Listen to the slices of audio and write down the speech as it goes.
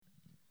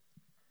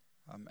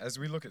As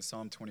we look at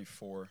Psalm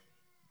 24,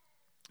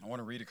 I want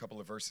to read a couple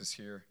of verses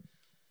here,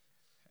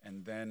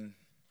 and then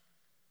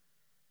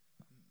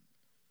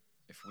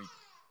if we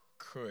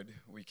could,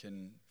 we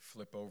can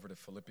flip over to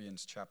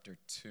Philippians chapter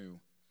 2.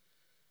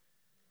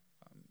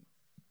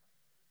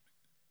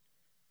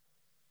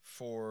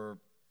 For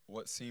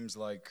what seems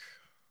like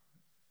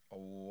a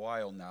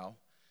while now,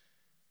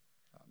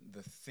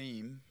 the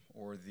theme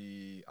or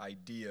the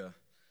idea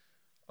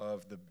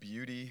of the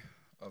beauty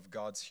of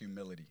God's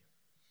humility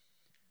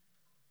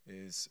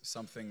is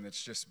something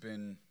that's just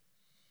been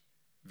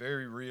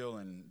very real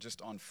and just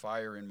on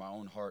fire in my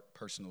own heart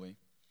personally.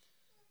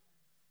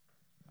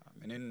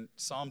 And in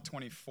Psalm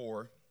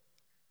 24,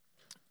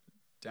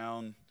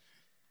 down,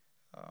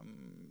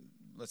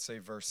 let's say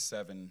verse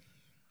 7,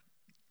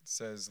 it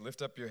says,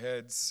 "Lift up your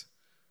heads,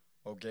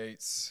 O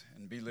gates,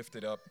 and be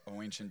lifted up,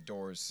 O ancient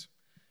doors,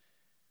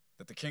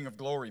 that the King of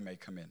glory may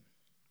come in."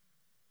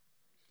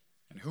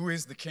 And who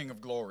is the King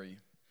of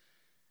glory?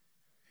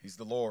 He's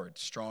the Lord,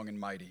 strong and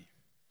mighty,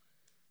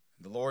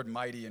 the Lord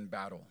mighty in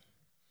battle.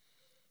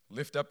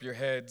 Lift up your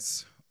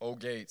heads, O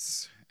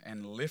gates,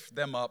 and lift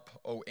them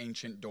up, O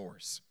ancient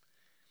doors,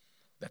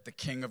 that the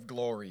King of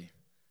glory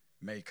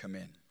may come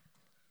in.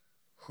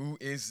 Who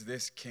is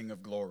this King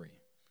of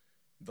glory?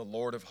 The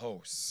Lord of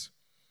hosts.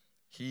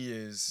 He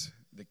is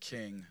the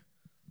King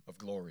of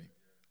glory.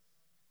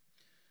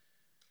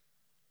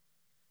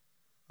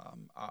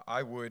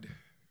 I would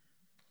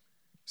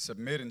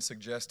submit and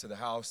suggest to the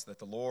house that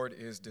the Lord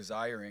is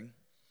desiring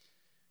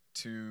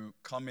to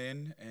come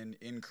in and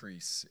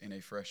increase in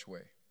a fresh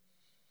way.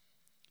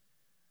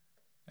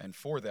 And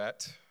for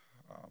that,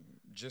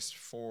 just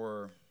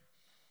for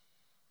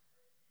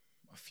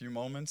a few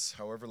moments,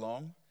 however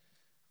long,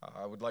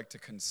 I would like to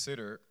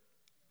consider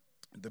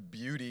the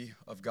beauty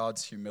of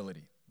God's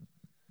humility.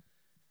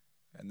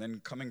 And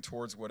then coming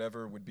towards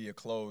whatever would be a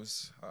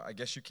close, I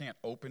guess you can't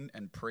open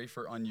and pray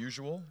for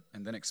unusual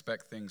and then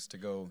expect things to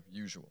go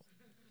usual.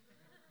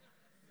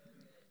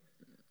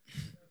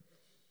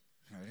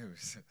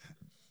 It's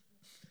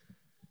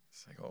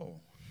like,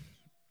 oh.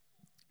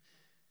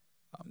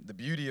 The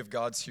beauty of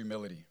God's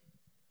humility.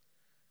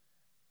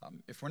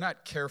 If we're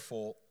not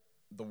careful,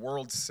 the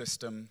world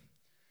system,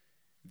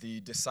 the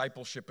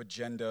discipleship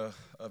agenda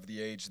of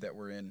the age that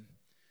we're in,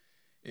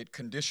 it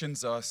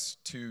conditions us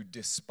to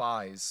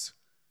despise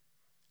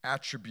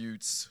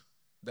attributes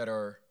that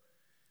are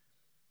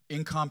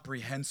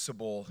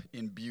incomprehensible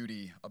in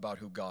beauty about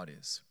who God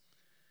is.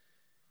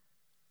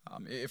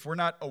 If we're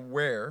not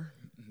aware,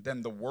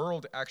 then the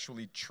world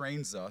actually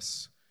trains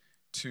us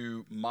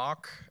to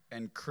mock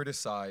and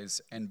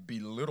criticize and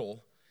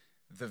belittle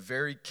the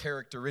very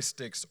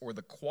characteristics or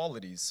the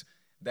qualities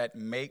that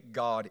make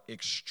God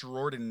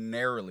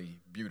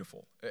extraordinarily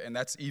beautiful. And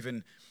that's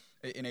even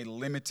in a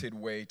limited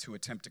way to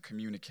attempt to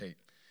communicate.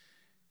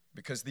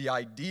 Because the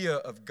idea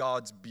of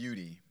God's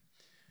beauty,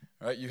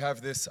 right, you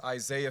have this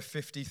Isaiah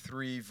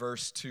 53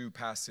 verse 2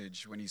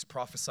 passage when he's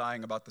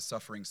prophesying about the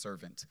suffering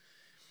servant.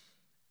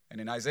 And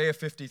in Isaiah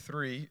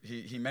 53,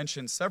 he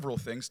mentions several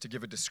things to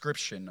give a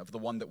description of the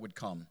one that would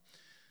come.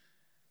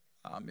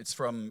 It's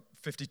from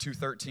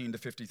 52:13 to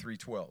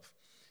 53:12.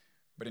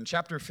 But in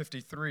chapter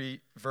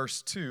 53,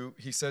 verse 2,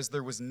 he says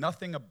there was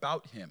nothing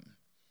about him.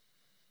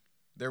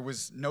 There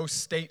was no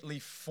stately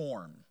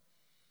form.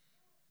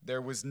 There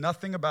was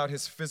nothing about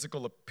his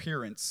physical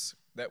appearance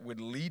that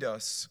would lead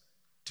us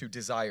to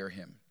desire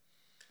him.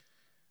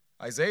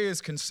 Isaiah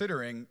is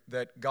considering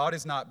that God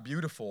is not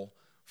beautiful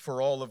for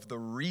all of the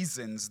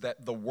reasons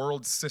that the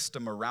world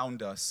system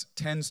around us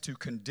tends to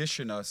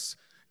condition us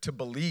to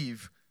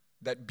believe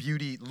that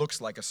beauty looks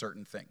like a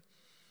certain thing,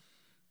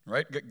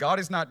 right? God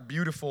is not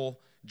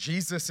beautiful.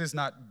 Jesus is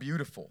not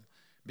beautiful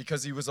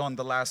because he was on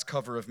the last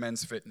cover of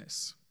Men's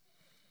Fitness,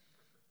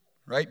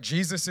 right?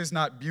 Jesus is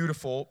not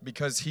beautiful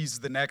because he's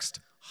the next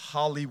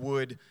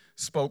Hollywood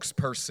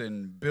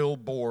spokesperson,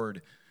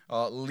 billboard,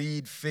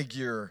 lead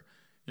figure,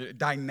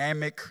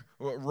 dynamic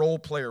role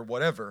player,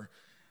 whatever.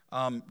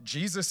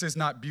 Jesus is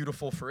not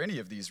beautiful for any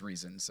of these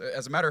reasons.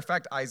 As a matter of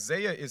fact,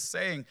 Isaiah is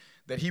saying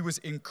that he was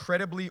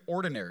incredibly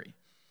ordinary,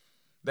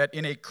 that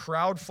in a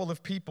crowd full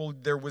of people,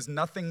 there was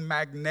nothing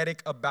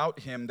magnetic about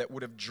him that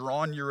would have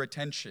drawn your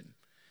attention.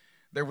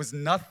 There was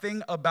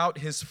nothing about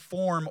his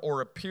form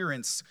or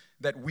appearance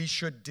that we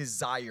should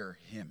desire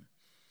him.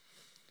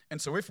 And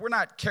so if we're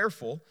not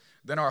careful,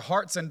 then our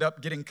hearts end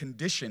up getting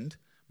conditioned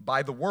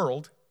by the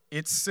world,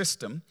 its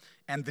system,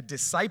 and the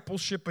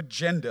discipleship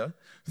agenda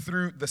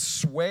through the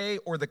sway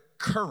or the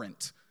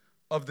current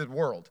of the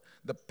world,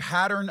 the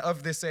pattern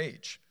of this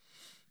age.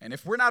 And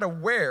if we're not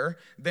aware,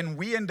 then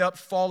we end up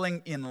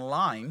falling in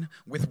line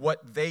with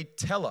what they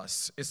tell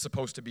us is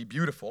supposed to be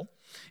beautiful,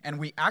 and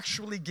we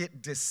actually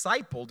get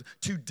discipled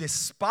to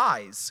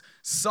despise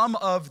some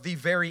of the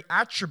very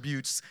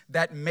attributes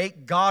that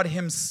make God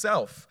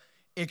himself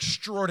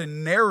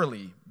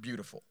extraordinarily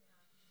beautiful.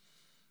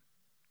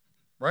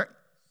 Right?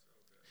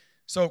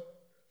 So,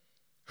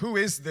 who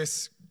is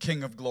this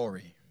King of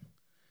glory?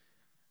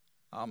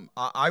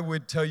 I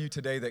would tell you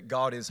today that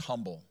God is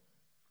humble.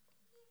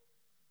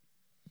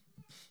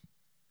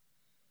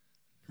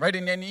 right?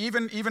 And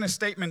even a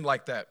statement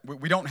like that,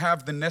 we don't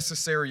have the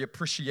necessary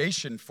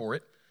appreciation for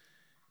it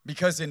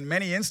because in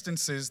many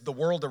instances, the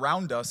world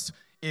around us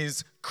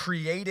is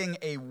creating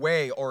a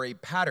way or a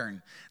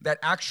pattern that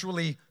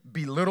actually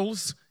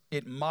belittles,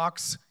 it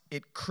mocks,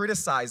 it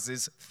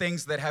criticizes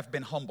things that have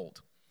been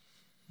humbled.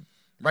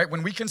 Right?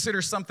 When we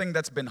consider something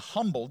that's been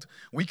humbled,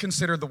 we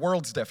consider the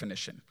world's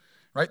definition.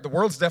 Right? The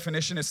world's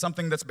definition is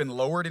something that's been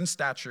lowered in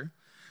stature,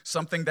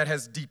 something that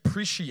has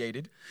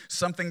depreciated,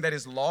 something that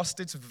has lost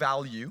its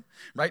value,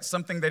 right?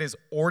 Something that is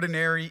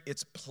ordinary,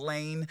 it's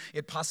plain,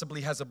 it possibly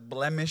has a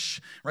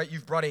blemish, right?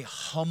 You've brought a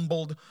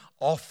humbled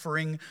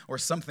offering or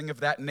something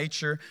of that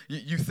nature.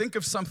 You think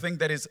of something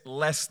that is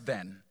less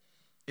than,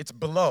 it's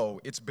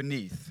below, it's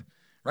beneath,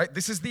 right?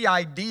 This is the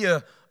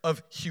idea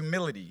of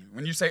humility.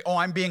 When you say, oh,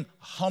 I'm being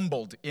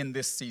humbled in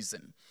this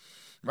season,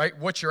 right?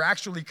 What you're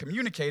actually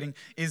communicating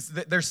is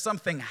that there's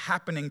something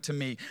happening to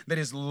me that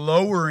is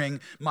lowering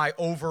my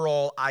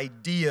overall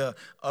idea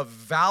of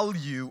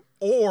value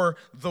or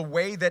the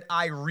way that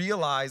I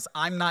realize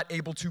I'm not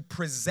able to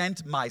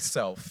present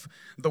myself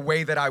the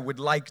way that I would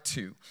like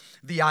to.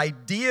 The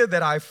idea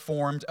that I've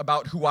formed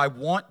about who I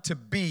want to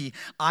be,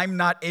 I'm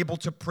not able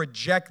to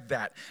project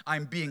that.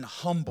 I'm being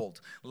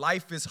humbled.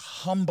 Life is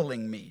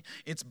humbling me.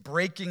 It's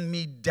breaking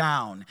me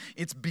down.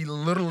 It's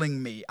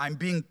belittling me. I'm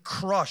being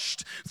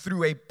crushed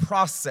through a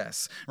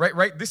process,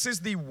 right? This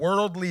is the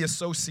worldly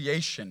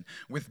association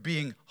with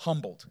being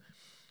humbled.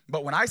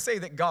 But when I say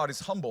that God is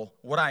humble,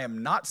 what I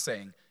am not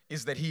saying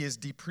is that he is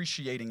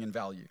depreciating in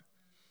value.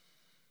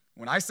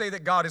 When I say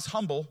that God is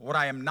humble, what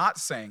I am not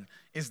saying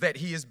is that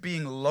he is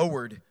being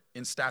lowered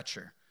in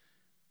stature.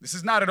 This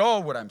is not at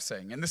all what I'm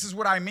saying. And this is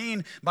what I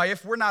mean by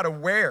if we're not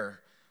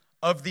aware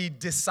of the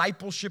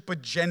discipleship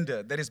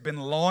agenda that has been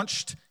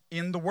launched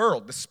in the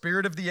world, the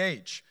spirit of the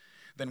age,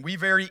 then we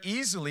very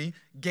easily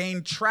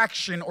gain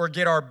traction or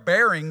get our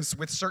bearings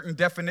with certain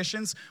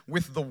definitions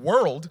with the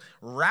world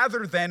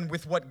rather than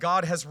with what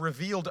God has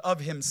revealed of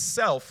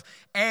himself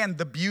and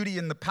the beauty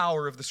and the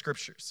power of the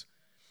scriptures.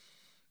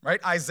 Right?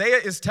 Isaiah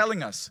is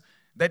telling us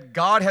that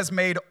God has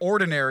made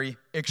ordinary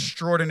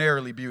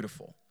extraordinarily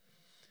beautiful.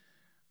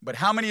 But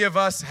how many of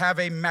us have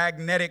a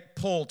magnetic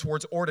pull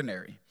towards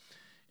ordinary?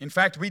 In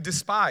fact, we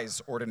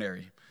despise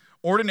ordinary.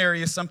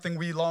 Ordinary is something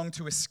we long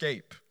to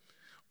escape.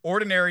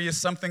 Ordinary is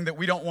something that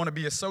we don't want to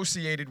be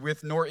associated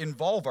with nor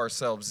involve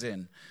ourselves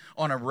in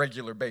on a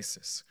regular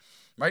basis,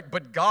 right?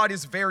 But God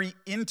is very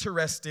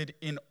interested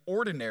in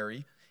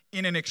ordinary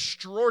in an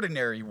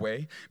extraordinary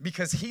way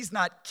because he's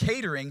not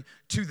catering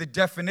to the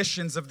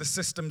definitions of the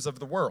systems of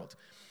the world.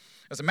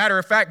 As a matter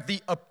of fact,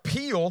 the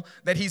appeal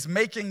that he's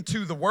making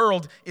to the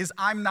world is,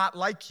 I'm not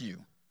like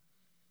you.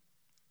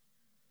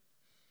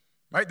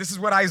 Right? This is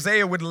what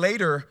Isaiah would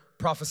later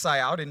prophesy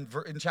out in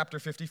chapter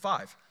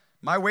 55.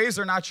 My ways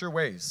are not your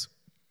ways.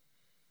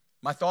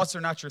 My thoughts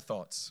are not your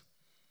thoughts.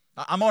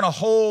 I'm on a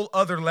whole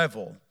other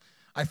level.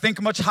 I think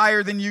much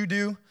higher than you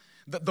do.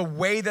 The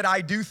way that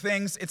I do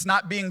things, it's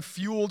not being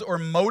fueled or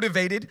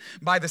motivated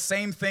by the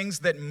same things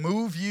that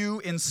move you,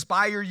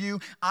 inspire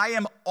you. I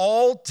am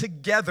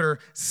altogether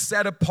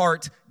set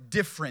apart,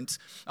 different.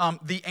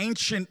 The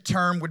ancient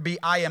term would be,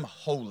 I am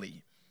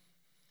holy.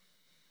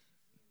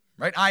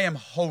 Right? I am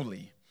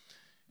holy.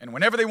 And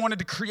whenever they wanted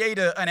to create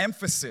an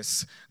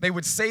emphasis, they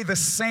would say the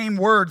same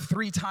word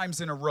 3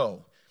 times in a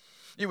row.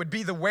 It would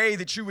be the way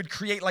that you would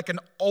create like an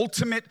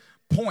ultimate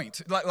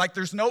point. Like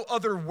there's no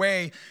other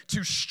way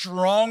to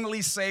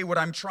strongly say what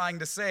I'm trying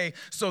to say.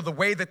 So the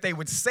way that they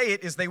would say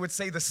it is they would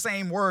say the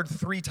same word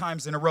 3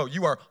 times in a row.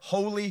 You are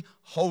holy,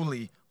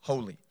 holy,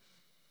 holy.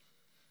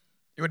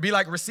 It would be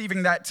like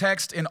receiving that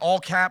text in all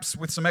caps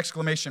with some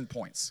exclamation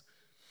points.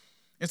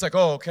 It's like,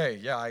 oh, okay,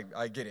 yeah,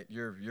 I get it.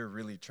 You're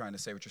really trying to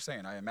say what you're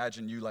saying. I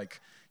imagine you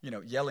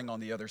yelling on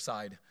the other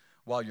side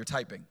while you're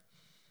typing.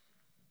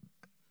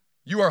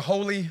 You are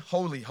holy,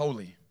 holy,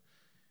 holy.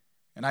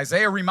 And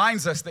Isaiah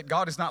reminds us that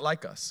God is not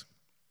like us.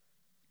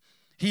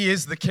 He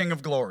is the King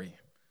of glory.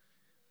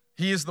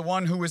 He is the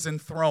one who is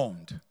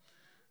enthroned,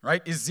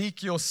 right?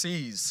 Ezekiel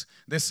sees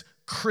this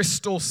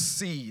crystal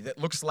sea that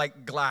looks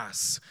like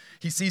glass.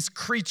 He sees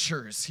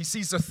creatures. He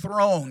sees a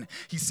throne.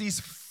 He sees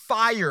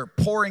fire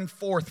pouring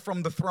forth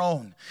from the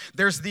throne.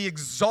 There's the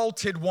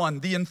exalted one,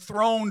 the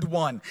enthroned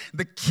one,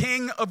 the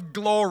King of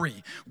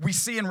glory. We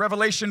see in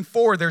Revelation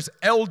 4, there's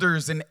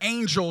elders and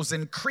angels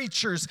and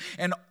creatures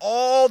and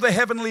all the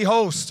heavenly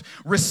host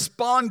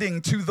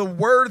responding to the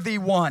worthy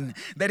one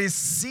that is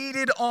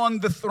seated on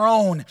the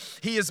throne.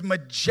 He is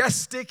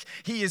majestic.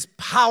 He is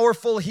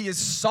powerful. He is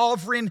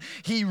sovereign.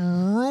 He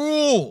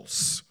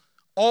rules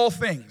all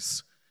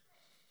things.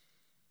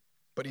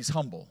 But he's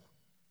humble.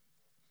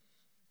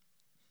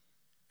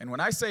 And when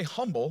I say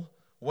humble,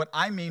 what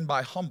I mean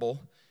by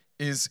humble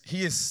is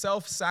he is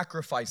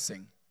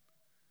self-sacrificing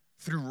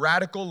through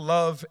radical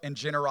love and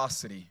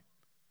generosity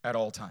at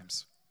all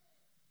times.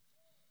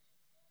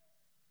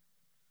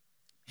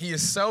 He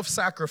is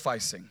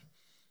self-sacrificing,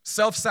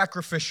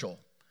 self-sacrificial.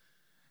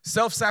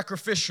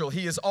 Self-sacrificial,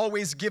 he is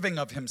always giving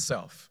of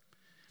himself,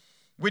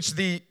 which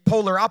the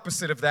polar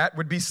opposite of that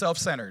would be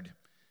self-centered.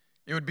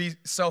 It would be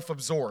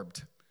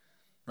self-absorbed,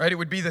 right? It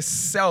would be the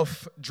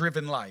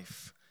self-driven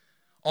life.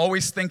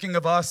 Always thinking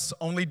of us,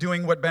 only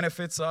doing what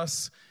benefits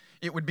us.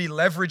 It would be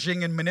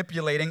leveraging and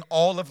manipulating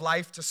all of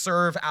life to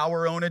serve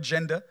our own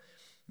agenda.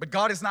 But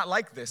God is not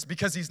like this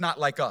because he's not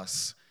like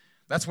us.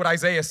 That's what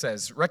Isaiah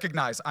says.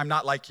 Recognize, I'm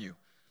not like you.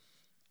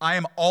 I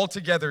am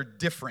altogether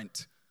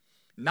different.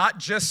 Not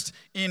just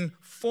in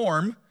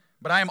form,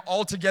 but I am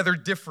altogether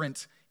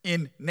different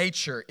in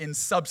nature, in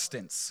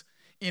substance,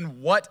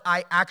 in what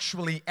I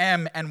actually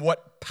am and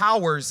what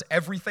powers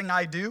everything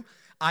I do.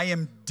 I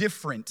am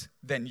different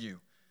than you.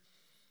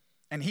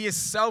 And he is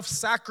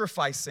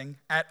self-sacrificing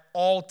at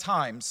all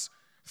times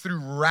through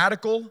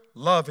radical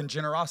love and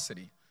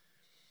generosity.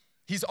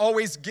 He's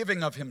always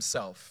giving of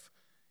himself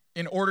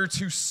in order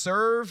to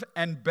serve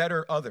and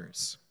better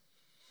others.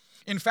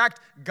 In fact,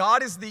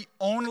 God is the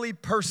only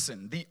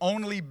person, the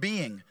only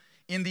being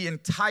in the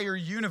entire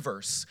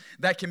universe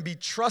that can be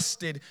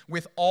trusted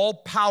with all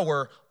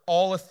power,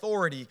 all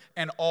authority,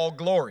 and all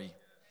glory.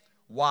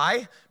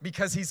 Why?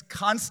 Because he's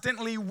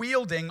constantly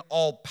wielding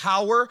all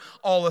power,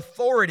 all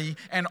authority,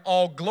 and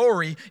all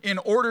glory in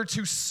order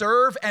to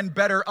serve and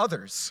better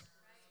others.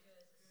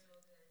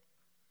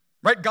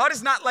 Right? God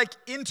is not like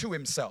into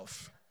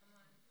himself.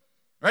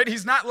 Right?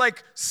 He's not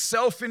like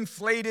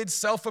self-inflated,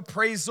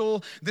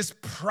 self-appraisal, this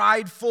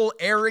prideful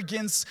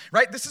arrogance.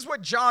 Right? This is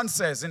what John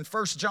says in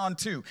 1 John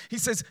 2. He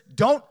says,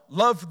 don't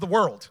love the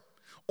world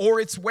or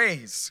its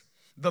ways,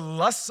 the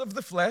lusts of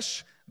the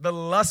flesh, the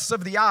lusts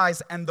of the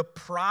eyes, and the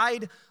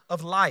pride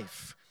of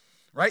life.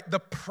 Right? The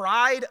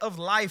pride of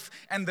life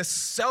and the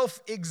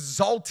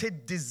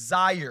self-exalted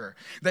desire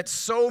that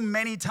so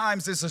many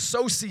times is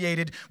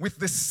associated with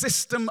the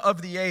system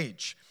of the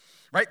age.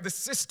 Right? The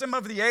system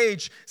of the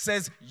age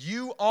says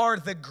you are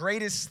the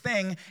greatest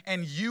thing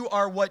and you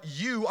are what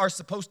you are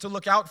supposed to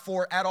look out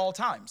for at all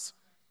times.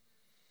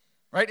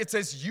 Right? It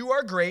says you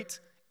are great,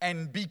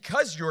 and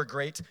because you're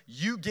great,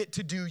 you get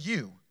to do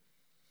you.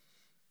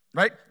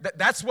 Right?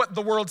 That's what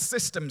the world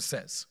system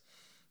says.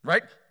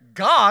 Right?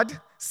 God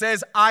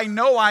says, I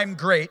know I'm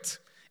great,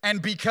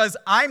 and because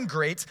I'm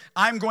great,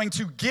 I'm going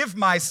to give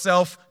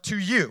myself to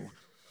you.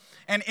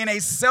 And in a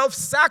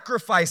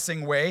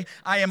self-sacrificing way,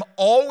 I am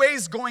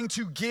always going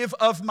to give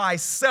of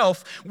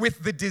myself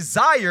with the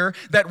desire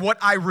that what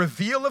I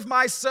reveal of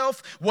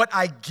myself, what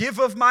I give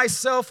of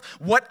myself,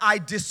 what I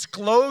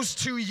disclose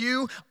to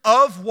you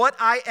of what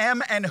I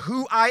am and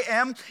who I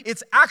am,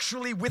 it's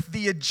actually with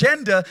the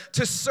agenda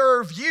to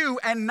serve you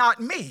and not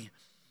me.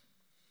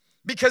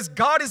 Because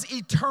God is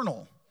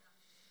eternal,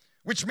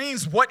 which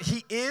means what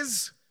he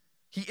is,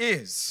 he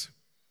is.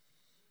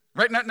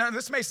 Right? Now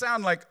this may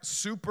sound like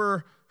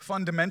super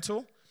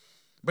fundamental,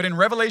 but in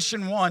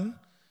Revelation 1,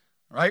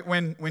 right,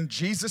 when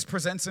Jesus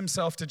presents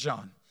himself to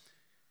John,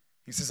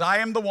 he says, I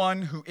am the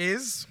one who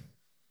is,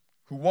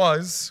 who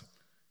was,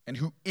 and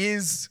who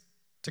is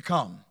to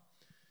come.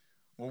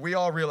 Well, we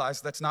all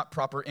realize that's not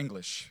proper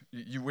English.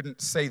 You wouldn't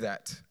say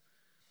that,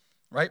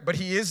 right? But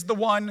he is the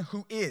one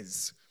who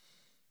is,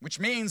 which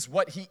means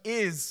what he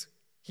is,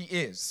 he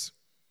is.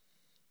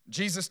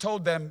 Jesus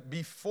told them,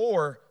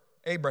 before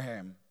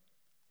Abraham,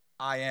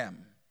 I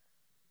am.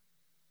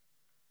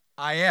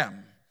 I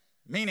am,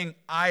 meaning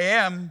I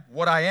am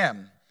what I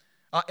am.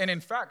 And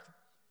in fact,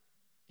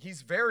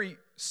 he's very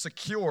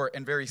secure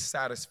and very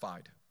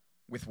satisfied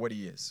with what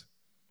he is.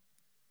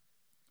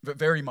 But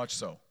very much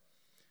so.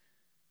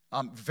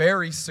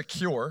 Very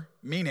secure,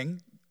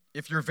 meaning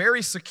if you're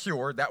very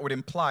secure, that would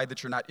imply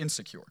that you're not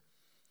insecure,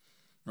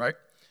 right?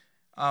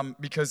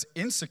 Because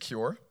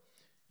insecure,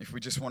 if we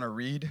just want to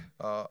read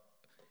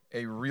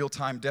a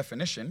real-time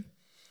definition,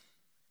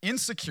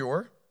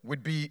 insecure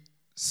would be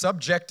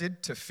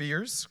subjected to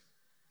fears,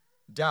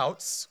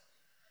 doubts,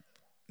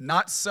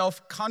 not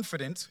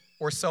self-confident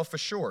or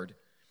self-assured.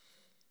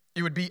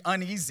 It would be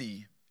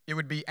uneasy. It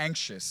would be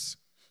anxious.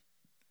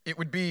 It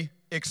would be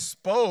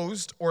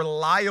exposed or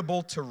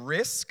liable to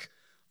risk,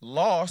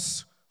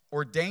 loss,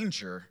 or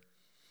danger.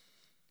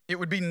 It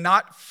would be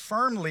not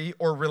firmly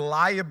or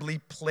reliably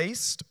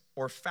placed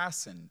or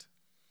fastened.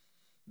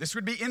 This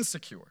would be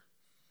insecure,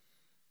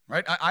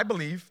 right? I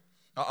believe,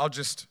 I'll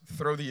just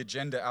throw the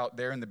agenda out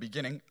there in the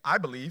beginning. I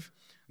believe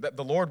that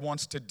the Lord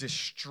wants to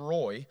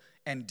destroy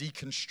and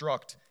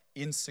deconstruct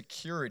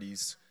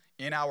insecurities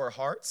in our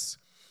hearts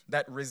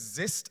that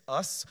resist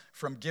us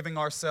from giving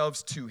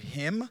ourselves to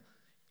him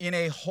in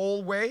a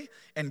whole way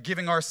and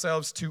giving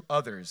ourselves to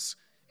others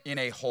in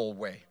a whole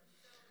way.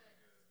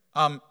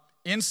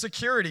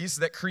 Insecurities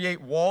that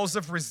create walls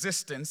of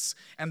resistance,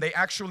 and they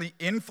actually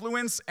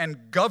influence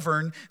and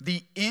govern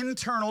the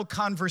internal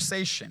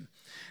conversation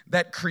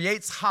that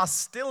creates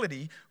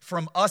hostility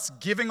from us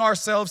giving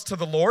ourselves to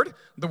the Lord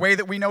the way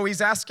that we know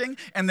he's asking,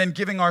 and then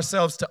giving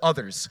ourselves to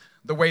others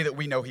the way that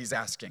we know he's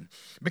asking.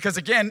 Because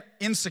again,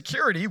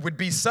 insecurity would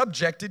be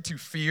subjected to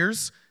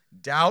fears,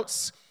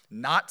 doubts,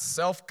 not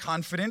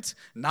self-confident,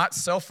 not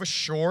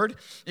self-assured.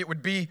 It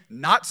would be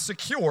not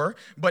secure,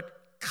 but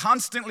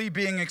constantly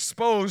being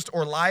exposed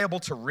or liable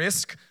to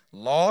risk,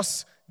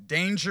 loss,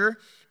 danger,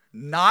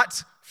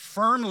 not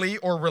firmly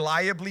or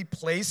reliably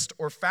placed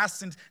or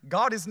fastened.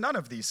 God is none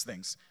of these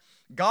things.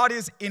 God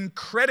is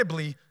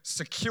incredibly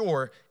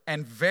secure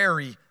and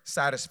very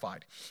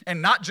satisfied.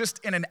 And not just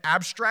in an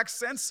abstract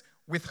sense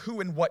with who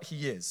and what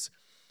he is.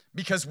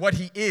 Because what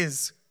he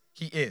is,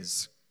 he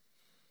is.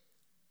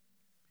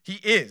 He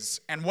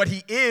is. And what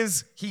he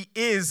is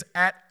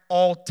at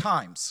all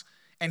times.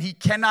 And he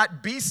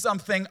cannot be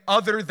something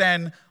other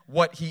than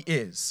what he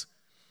is.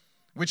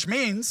 Which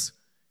means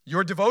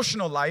your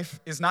devotional life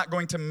is not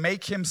going to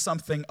make him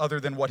something other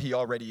than what he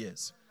already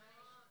is.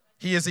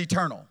 He is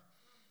eternal.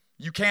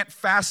 You can't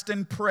fast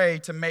and pray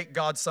to make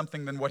God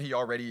something than what he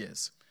already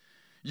is.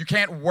 You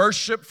can't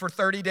worship for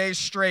 30 days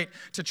straight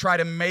to try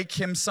to make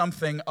him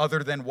something other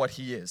than what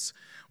he is.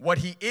 What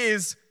he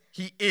is,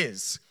 he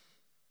is.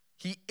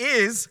 He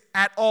is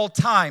at all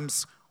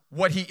times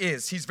what he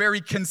is. He's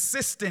very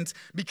consistent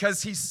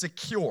because he's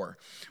secure,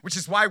 which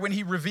is why when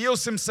he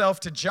reveals himself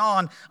to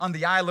John on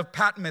the Isle of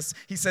Patmos,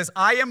 he says,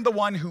 I am the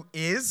one who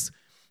is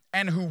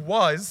and who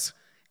was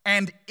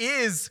and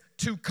is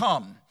to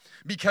come,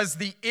 because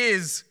the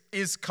is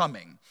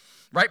coming,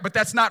 right? But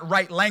that's not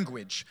right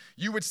language.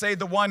 You would say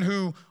the one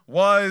who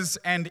was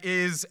and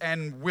is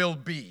and will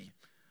be,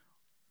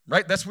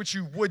 right? That's what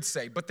you would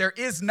say, but there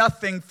is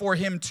nothing for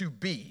him to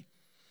be.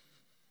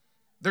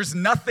 There's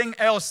nothing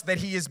else that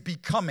he is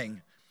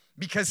becoming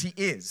because he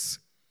is.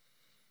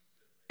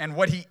 And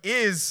what he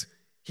is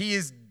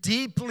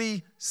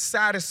deeply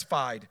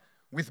satisfied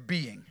with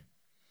being.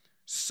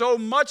 So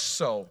much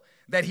so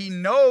that he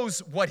knows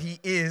what he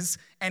is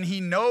and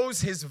he knows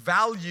his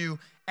value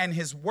and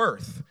his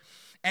worth.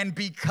 And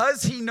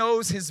because he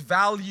knows his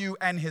value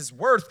and his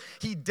worth,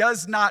 he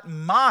does not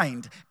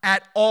mind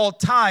at all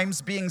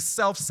times being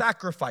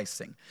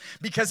self-sacrificing,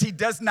 because he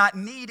does not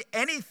need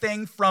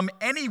anything from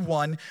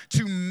anyone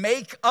to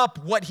make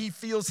up what he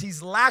feels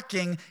he's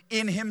lacking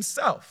in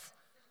himself.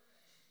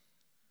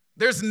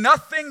 There's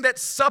nothing that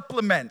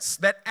supplements,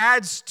 that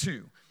adds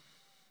to.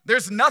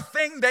 There's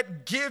nothing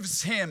that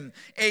gives him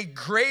a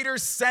greater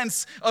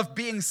sense of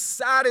being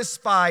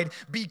satisfied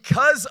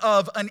because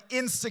of an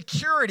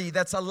insecurity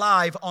that's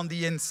alive on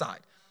the inside.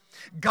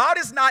 God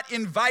is not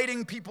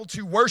inviting people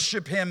to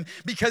worship him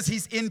because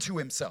he's into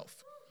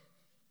himself.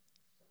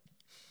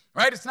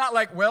 Right? It's not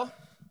like, well,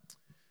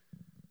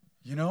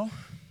 you know,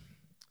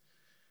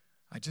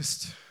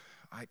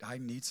 I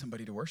need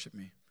somebody to worship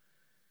me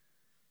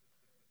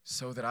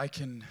so that I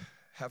can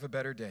have a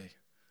better day.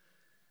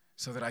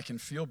 So that I can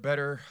feel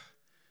better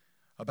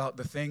about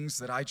the things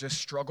that I just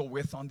struggle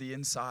with on the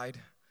inside.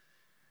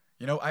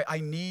 You know, I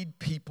need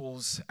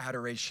people's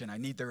adoration. I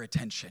need their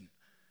attention.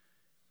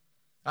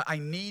 I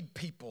need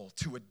people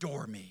to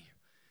adore me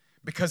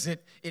because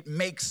it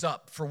makes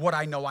up for what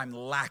I know I'm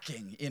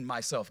lacking in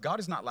myself.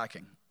 God is not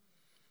lacking.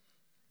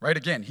 Right?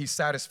 Again, he's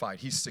satisfied.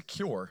 He's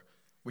secure,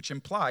 which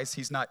implies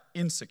he's not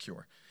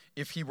insecure.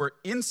 If he were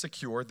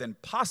insecure, then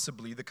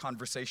possibly the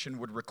conversation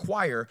would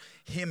require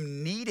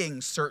him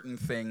needing certain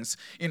things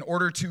in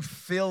order to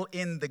fill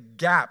in the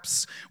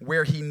gaps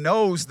where he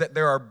knows that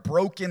there are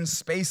broken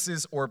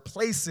spaces or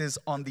places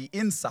on the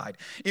inside.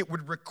 It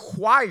would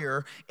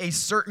require a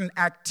certain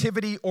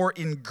activity or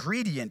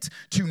ingredient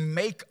to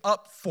make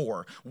up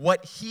for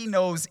what he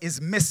knows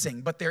is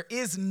missing, but there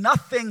is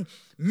nothing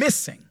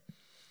missing.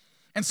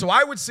 And so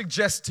I would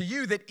suggest to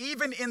you that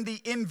even in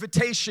the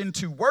invitation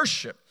to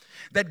worship,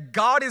 that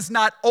God is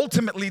not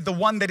ultimately the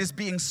one that is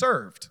being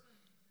served.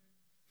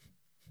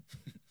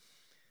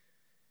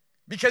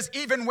 Because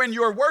even when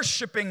you're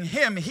worshiping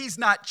him, he's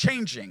not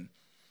changing.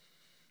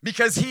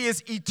 Because he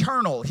is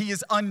eternal, he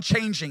is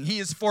unchanging, he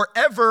is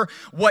forever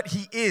what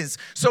he is.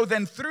 So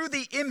then through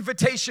the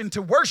invitation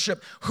to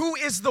worship, who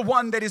is the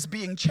one that is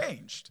being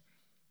changed?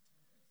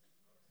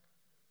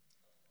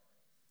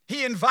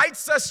 He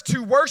invites us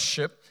to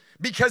worship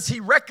because he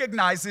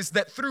recognizes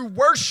that through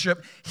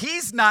worship,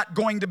 he's not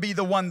going to be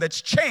the one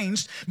that's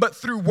changed, but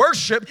through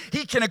worship,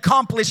 he can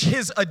accomplish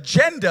his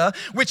agenda,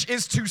 which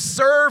is to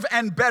serve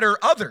and better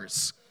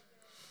others.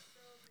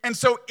 And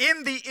so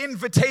in the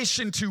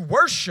invitation to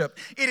worship,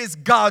 it is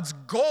God's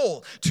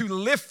goal to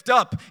lift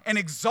up and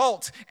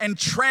exalt and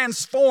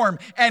transform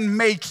and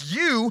make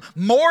you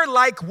more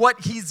like what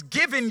he's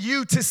given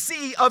you to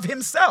see of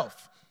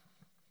himself.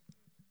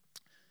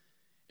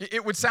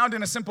 It would sound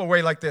in a simple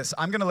way like this: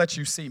 I'm going to let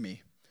you see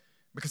me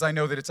because I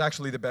know that it's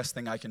actually the best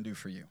thing I can do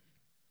for you.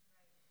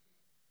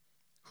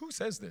 Who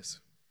says this?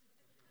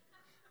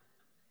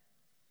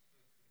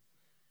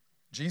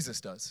 Jesus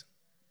does.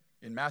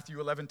 In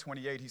Matthew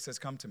 11:28, he says,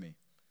 "Come to me,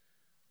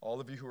 all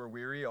of you who are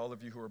weary, all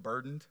of you who are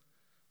burdened,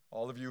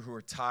 all of you who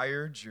are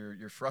tired,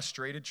 you're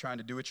frustrated, trying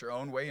to do it your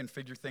own way and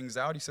figure things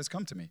out." He says,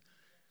 "Come to me."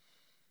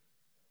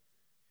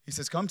 He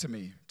says, "Come to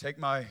me, take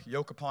my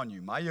yoke upon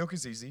you. My yoke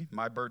is easy,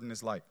 my burden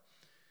is light."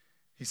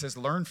 He says,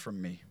 "Learn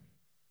from me."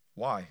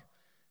 Why?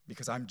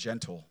 Because I'm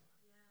gentle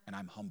and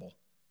I'm humble.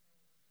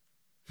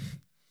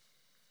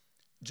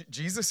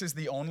 Jesus is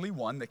the only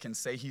one that can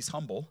say he's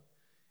humble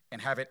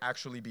and have it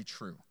actually be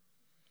true.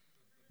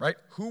 Right?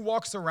 Who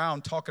walks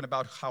around talking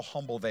about how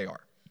humble they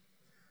are?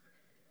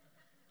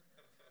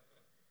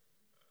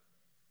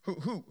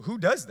 Who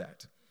does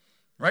that?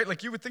 Right?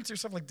 Like you would think to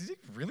yourself, like, did he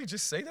really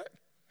just say that?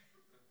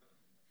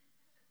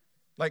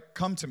 Like,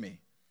 come to me.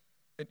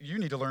 You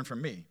need to learn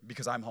from me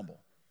because I'm humble.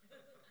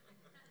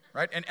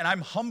 Right? And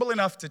I'm humble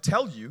enough to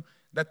tell you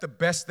that the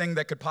best thing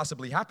that could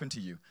possibly happen to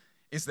you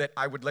is that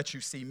I would let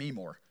you see me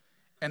more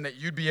and that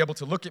you'd be able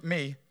to look at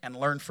me and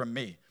learn from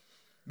me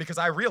because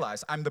I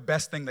realize I'm the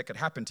best thing that could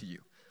happen to you,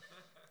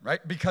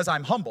 right? Because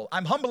I'm humble.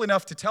 I'm humble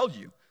enough to tell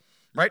you,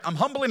 right? I'm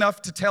humble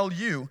enough to tell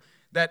you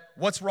that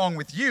what's wrong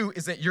with you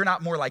is that you're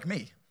not more like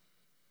me.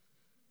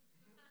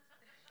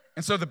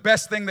 And so the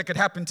best thing that could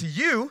happen to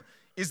you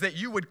is that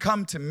you would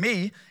come to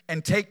me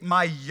and take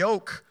my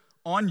yoke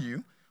on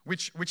you,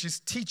 which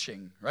is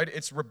teaching, right?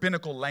 It's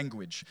rabbinical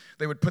language.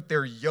 They would put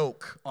their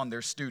yoke on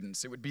their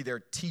students. It would be their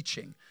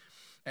teaching.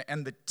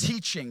 And the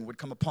teaching would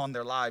come upon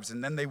their lives,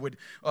 and then they would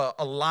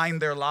align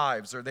their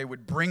lives, or they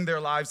would bring their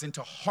lives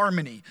into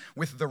harmony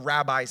with the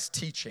rabbi's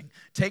teaching.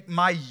 Take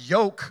my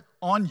yoke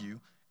on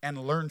you and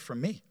learn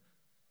from me.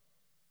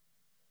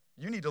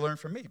 You need to learn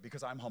from me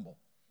because I'm humble.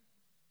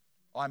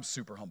 I'm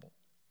super humble.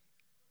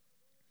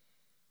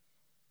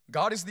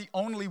 God is the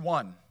only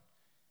one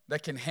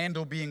that can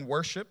handle being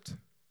worshiped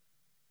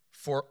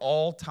for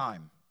all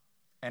time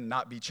and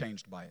not be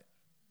changed by it.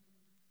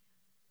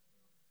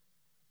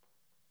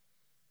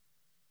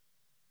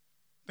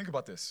 Think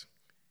about this.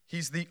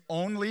 He's the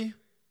only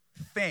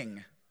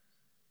thing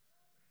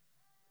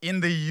in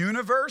the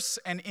universe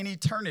and in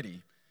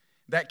eternity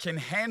that can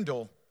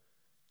handle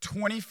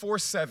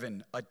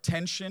 24/7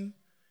 attention,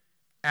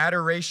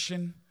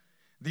 adoration,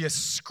 the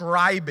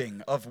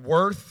ascribing of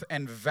worth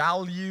and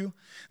value,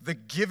 the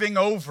giving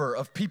over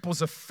of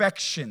people's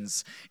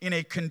affections in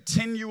a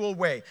continual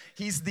way.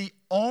 He's the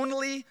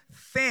only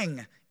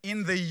thing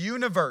in the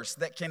universe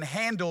that can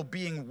handle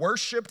being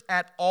worshiped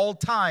at all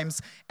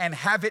times and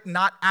have it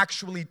not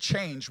actually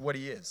change what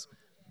he is.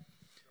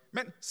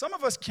 Man, some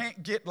of us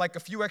can't get like a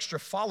few extra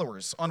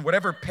followers on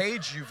whatever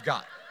page you've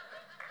got.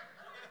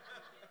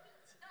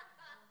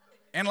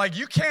 And like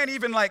you can't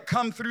even like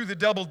come through the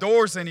double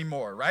doors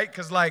anymore, right?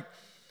 Because like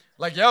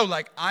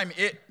I'm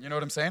it, you know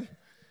what I'm saying?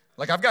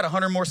 Like I've got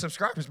 100 more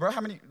subscribers, bro.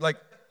 How many, like,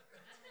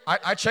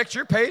 I checked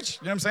your page,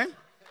 you know what I'm saying?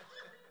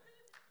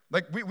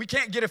 Like we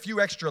can't get a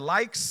few extra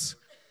likes,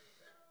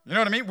 you know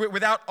what I mean?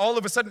 Without all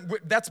of a sudden,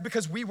 that's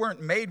because we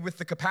weren't made with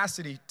the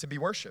capacity to be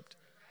worshiped.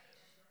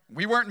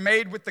 We weren't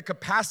made with the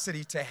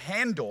capacity to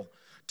handle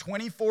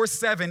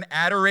 24/7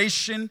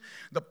 adoration,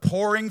 the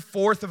pouring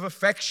forth of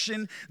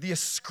affection, the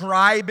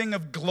ascribing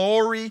of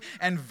glory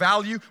and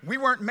value. We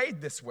weren't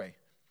made this way.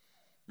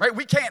 Right?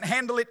 We can't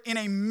handle it in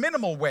a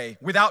minimal way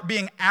without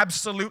being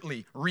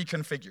absolutely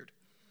reconfigured.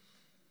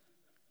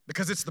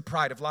 Because it's the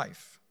pride of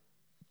life.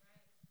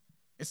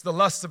 It's the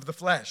lust of the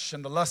flesh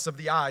and the lust of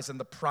the eyes and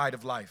the pride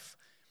of life.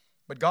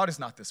 But God is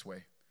not this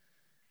way.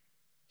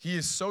 He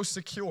is so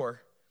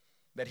secure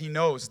that he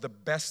knows the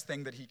best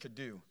thing that he could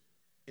do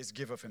is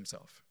give of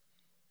himself.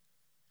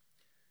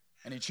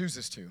 And he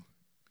chooses to.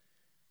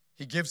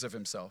 He gives of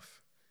himself.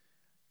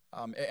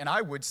 And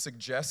I would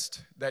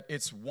suggest that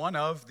it's one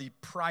of the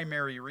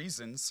primary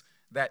reasons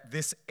that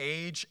this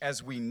age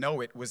as we know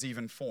it was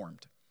even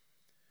formed,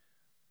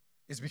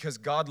 is because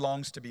God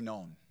longs to be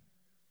known.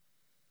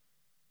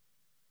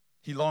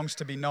 He longs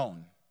to be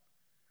known.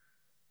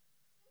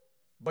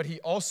 But he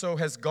also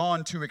has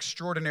gone to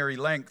extraordinary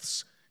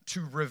lengths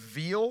to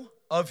reveal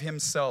of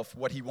himself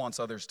what he wants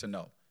others to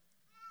know.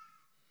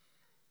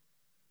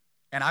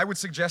 And I would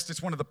suggest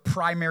it's one of the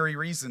primary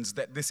reasons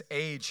that this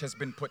age has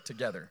been put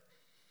together,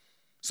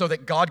 so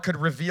that God could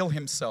reveal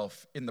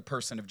himself in the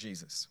person of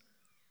Jesus.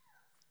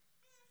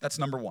 That's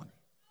number one.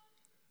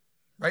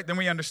 Right? Then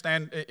we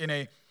understand in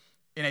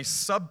a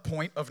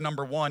sub-point of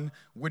number one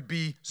would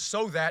be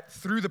so that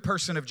through the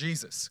person of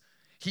Jesus,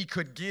 he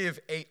could give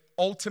a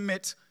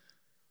ultimate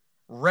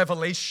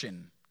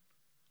revelation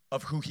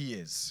of who he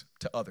is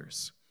to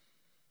others.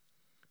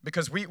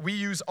 Because we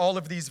use all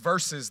of these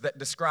verses that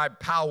describe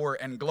power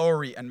and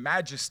glory and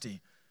majesty,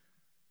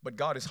 but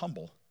God is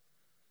humble.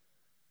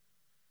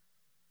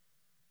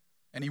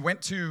 And he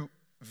went to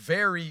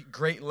very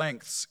great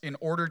lengths in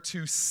order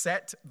to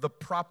set the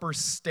proper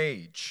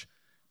stage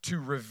to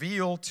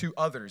reveal to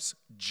others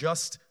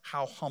just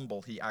how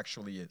humble he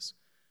actually is.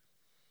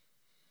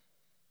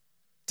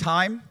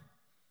 Time,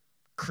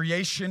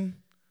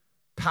 creation,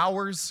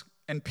 powers,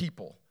 and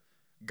people.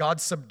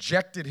 God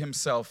subjected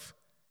himself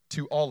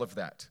to all of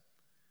that.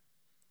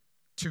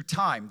 To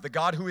time, the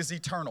God who is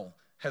eternal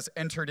has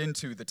entered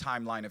into the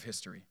timeline of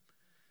history.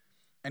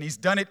 And he's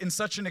done it in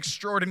such an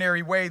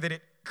extraordinary way that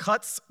it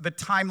cuts the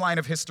timeline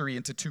of history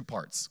into two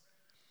parts,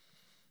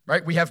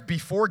 right? We have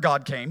before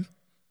God came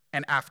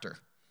and after,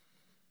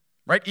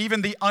 right?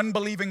 Even the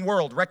unbelieving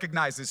world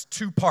recognizes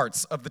two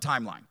parts of the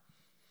timeline,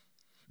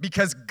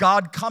 because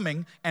God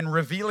coming and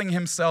revealing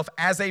himself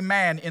as a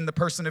man in the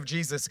person of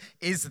Jesus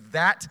is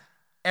that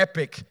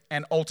epic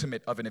and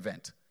ultimate of an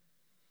event.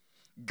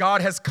 God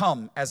has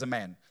come as a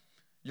man.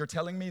 You're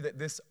telling me that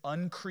this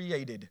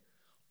uncreated,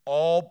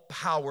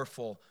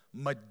 all-powerful,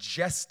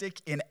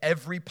 majestic in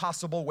every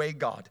possible way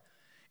God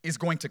is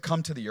going to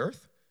come to the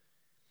earth.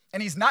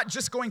 And he's not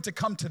just going to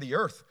come to the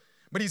earth,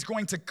 but he's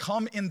going to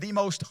come in the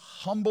most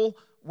humble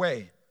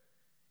way.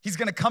 He's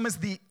going to come as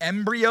the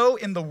embryo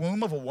in the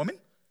womb of a woman.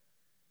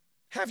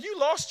 Have you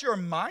lost your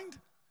mind?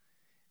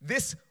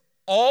 This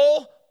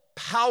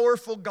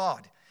all-powerful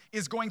God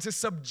is going to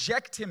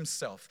subject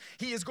himself.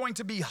 He is going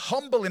to be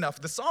humble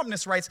enough. The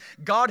psalmist writes,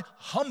 God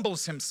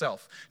humbles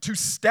himself to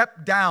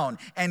step down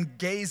and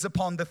gaze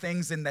upon the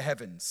things in the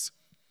heavens.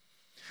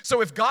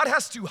 So if God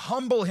has to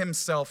humble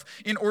himself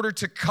in order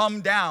to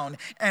come down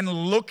and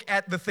look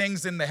at the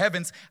things in the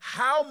heavens,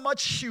 how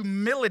much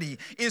humility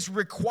is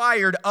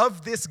required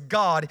of this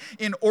God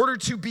in order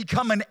to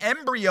become an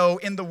embryo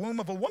in the womb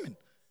of a woman?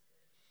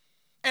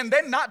 And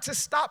then not to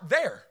stop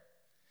there,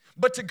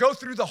 but to go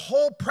through the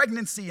whole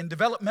pregnancy and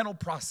developmental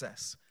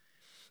process.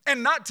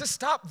 And not to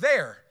stop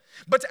there,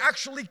 but to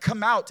actually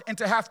come out and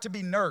to have to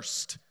be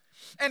nursed.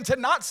 And to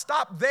not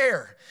stop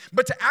there,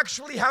 but to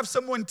actually have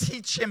someone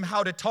teach him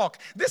how to talk.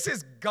 This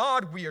is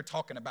God we are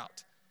talking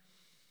about.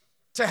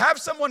 To have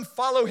someone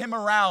follow him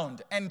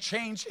around and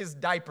change his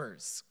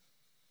diapers.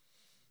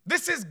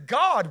 This is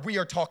God we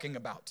are talking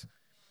about.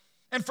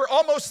 And for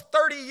almost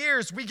 30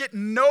 years, we get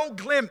no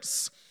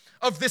glimpse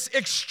of this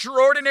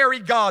extraordinary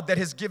God that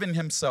has given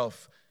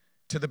himself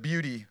to the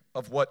beauty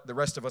of what the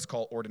rest of us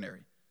call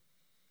ordinary.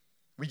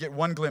 We get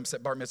one glimpse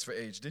at bar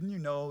mitzvah age. Didn't you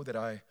know that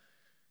I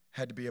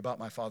had to be about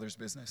my Father's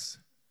business?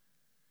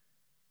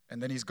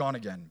 And then he's gone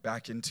again,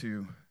 back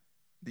into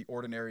the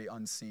ordinary,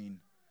 unseen,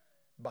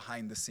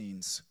 behind the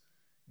scenes,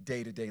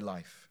 day-to-day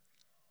life.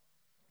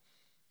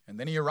 And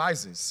then he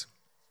arises.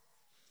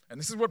 And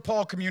this is what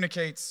Paul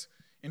communicates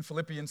in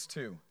Philippians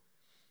 2.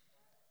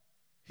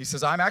 He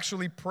says, I'm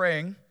actually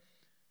praying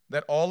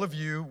that all of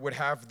you would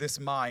have this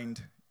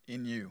mind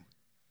in you.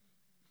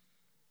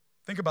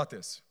 Think about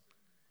this.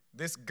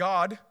 This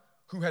God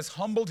who has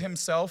humbled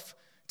himself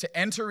to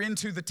enter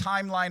into the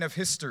timeline of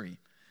history,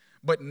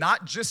 but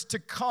not just to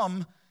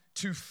come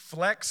to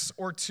flex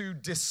or to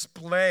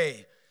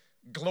display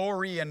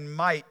glory and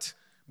might,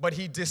 but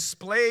he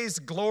displays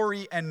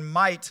glory and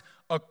might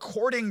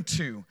according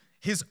to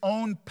his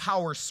own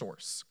power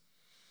source.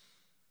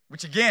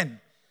 Which again,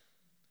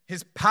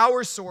 his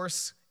power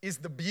source is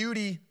the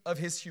beauty of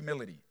his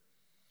humility.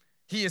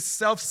 He is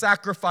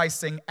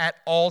self-sacrificing at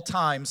all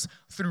times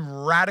through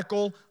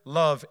radical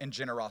love and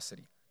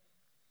generosity.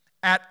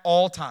 At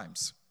all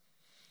times.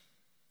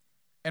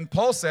 And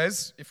Paul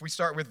says, if we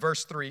start with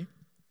verse 3,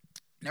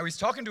 now he's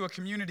talking to a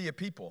community of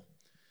people.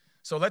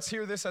 So let's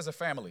hear this as a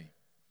family.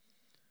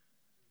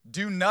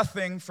 Do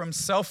nothing from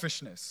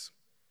selfishness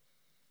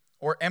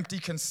or empty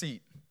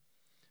conceit,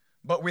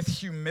 but with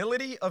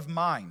humility of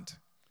mind,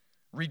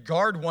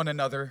 regard one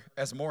another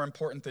as more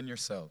important than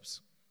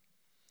yourselves.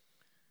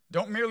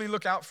 Don't merely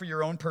look out for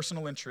your own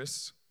personal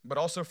interests, but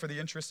also for the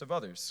interests of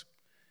others.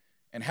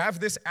 And have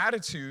this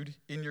attitude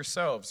in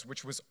yourselves,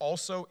 which was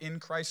also in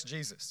Christ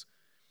Jesus,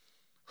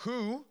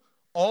 who,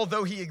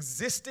 although he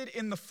existed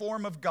in the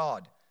form of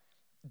God,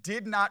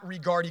 did not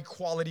regard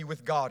equality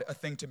with God a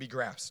thing to be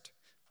grasped.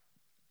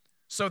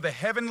 So the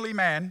heavenly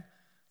man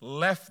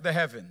left the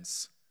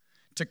heavens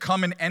to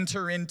come and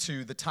enter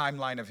into the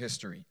timeline of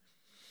history.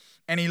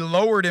 And he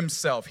lowered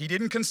himself. He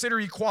didn't consider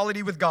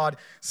equality with God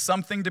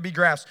something to be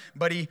grasped,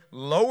 but he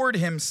lowered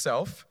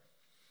himself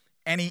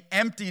and he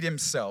emptied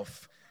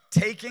himself,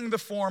 taking the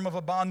form of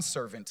a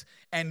bondservant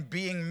and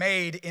being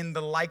made in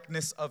the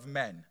likeness of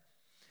men.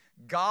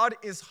 God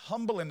is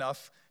humble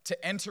enough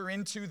to enter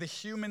into the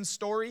human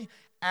story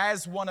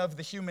as one of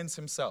the humans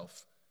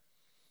himself.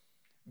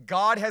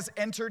 God has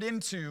entered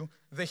into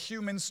the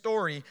human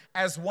story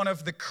as one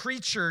of the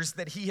creatures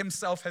that he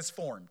himself has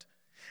formed.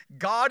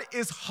 God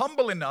is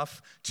humble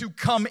enough to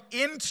come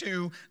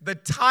into the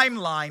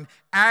timeline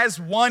as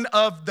one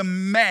of the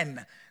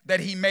men that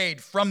he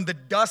made from the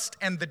dust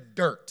and the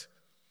dirt.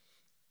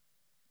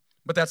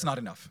 But that's not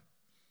enough.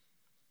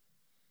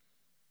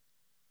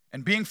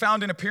 And being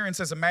found in appearance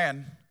as a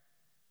man,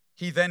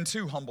 he then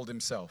too humbled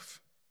himself.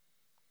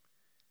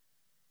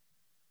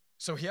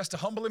 So he has to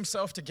humble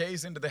himself to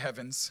gaze into the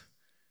heavens.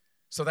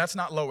 So that's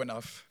not low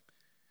enough.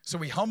 So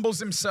he humbles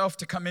himself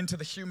to come into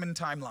the human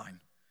timeline.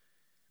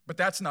 But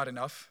that's not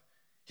enough.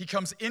 He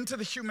comes into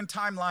the human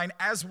timeline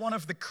as one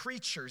of the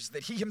creatures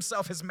that he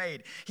himself has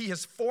made. He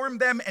has formed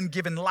them and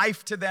given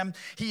life to them.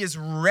 He is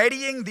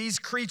readying these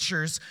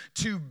creatures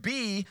to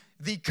be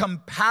the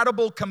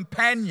compatible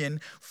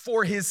companion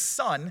for his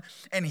son.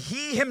 And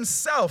he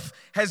himself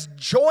has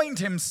joined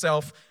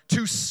himself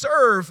to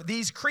serve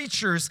these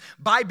creatures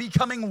by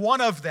becoming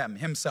one of them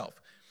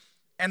himself.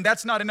 And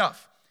that's not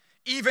enough.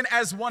 Even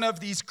as one of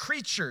these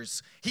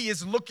creatures, he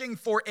is looking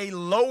for a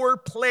lower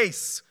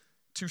place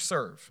to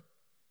serve.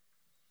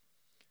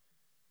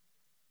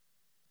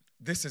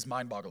 This is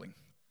mind-boggling.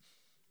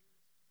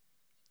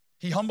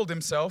 He humbled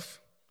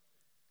himself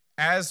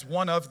as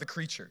one of the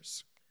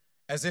creatures,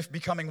 as if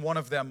becoming one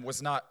of them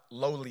was not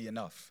lowly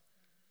enough.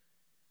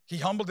 He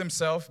humbled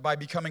himself by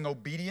becoming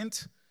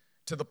obedient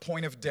to the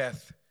point of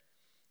death,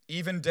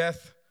 even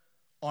death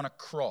on a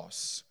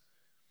cross.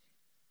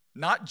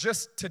 Not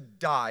just to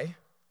die,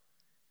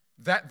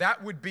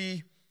 that would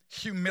be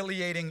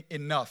humiliating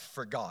enough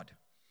for God.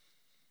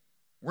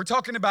 We're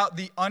talking about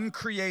the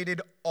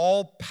uncreated,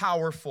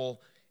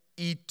 all-powerful,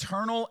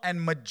 eternal,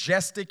 and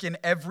majestic in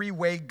every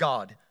way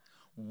God,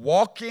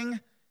 walking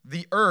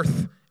the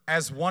earth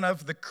as one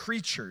of the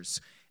creatures,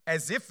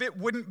 as if it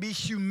wouldn't be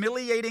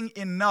humiliating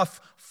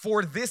enough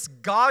for this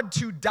God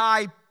to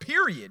die,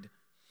 period.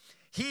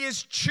 He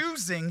is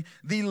choosing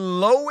the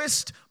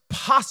lowest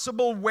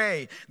possible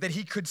way that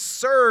he could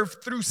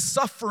serve through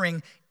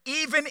suffering,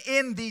 even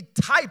in the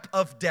type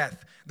of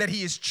death that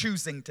he is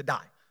choosing to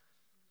die.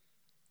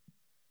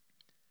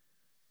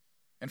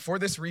 And for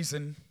this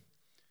reason,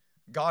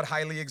 God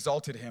highly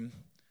exalted him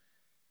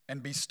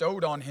and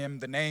bestowed on him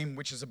the name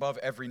which is above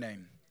every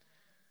name,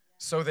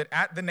 so that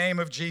at the name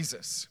of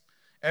Jesus,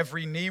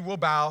 every knee will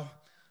bow,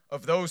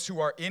 of those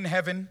who are in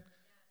heaven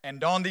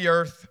and on the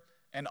earth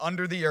and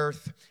under the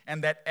earth,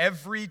 and that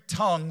every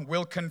tongue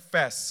will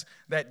confess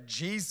that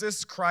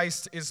Jesus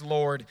Christ is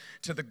Lord,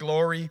 to the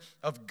glory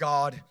of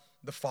God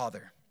the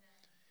Father.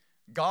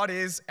 God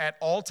is at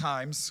all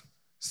times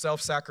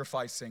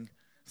self-sacrificing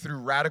through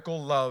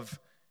radical love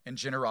and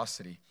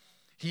generosity.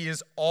 He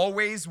is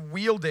always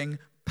wielding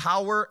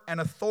power and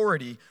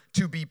authority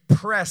to be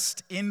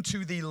pressed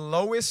into the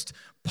lowest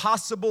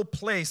possible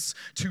place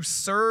to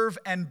serve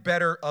and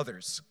better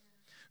others.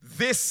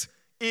 This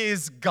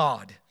is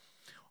God.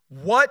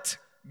 What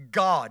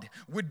God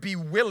would be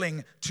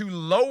willing to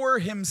lower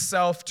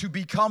himself to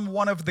become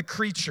one of the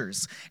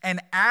creatures, and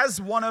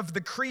as one of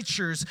the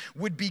creatures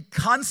would be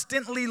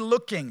constantly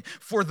looking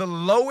for the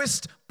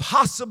lowest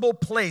possible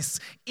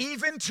place,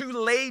 even to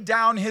lay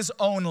down his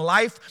own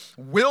life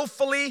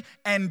willfully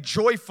and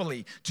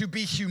joyfully, to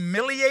be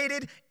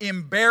humiliated,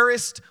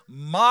 embarrassed,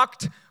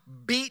 mocked,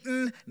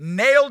 beaten,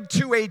 nailed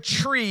to a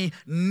tree,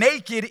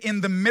 naked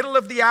in the middle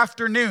of the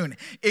afternoon,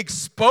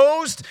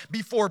 exposed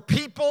before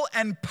people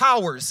and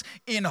powers,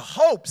 in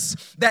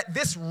hopes that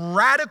this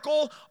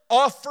radical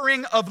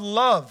offering of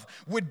love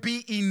would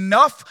be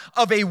enough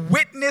of a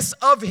witness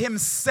of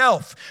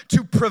himself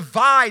to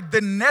provide the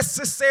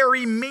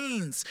necessary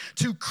means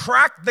to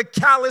crack the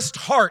calloused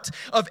heart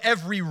of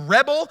every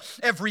rebel,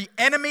 every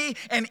enemy,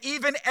 and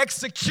even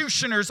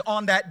executioners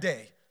on that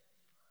day.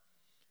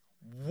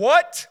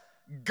 What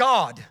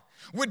God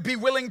would be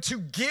willing to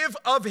give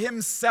of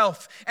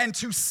himself and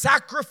to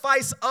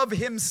sacrifice of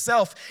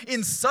himself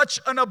in such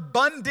an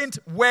abundant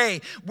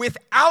way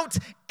without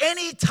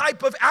any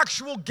type of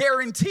actual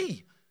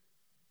guarantee?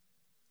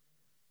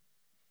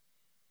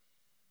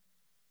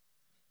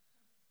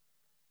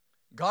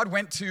 God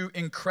went to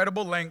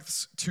incredible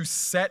lengths to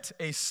set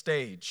a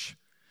stage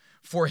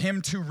for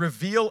him to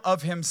reveal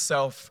of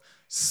himself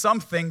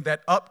something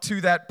that up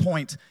to that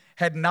point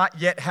had not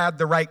yet had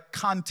the right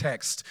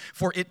context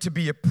for it to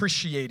be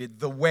appreciated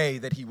the way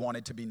that he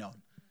wanted to be known.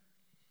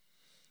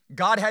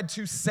 God had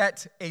to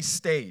set a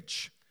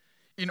stage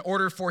in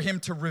order for him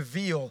to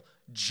reveal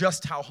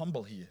just how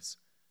humble he is.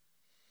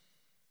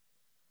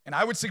 And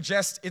I would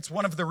suggest it's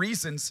one of the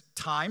reasons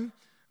time,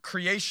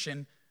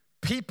 creation,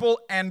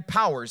 people, and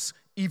powers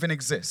even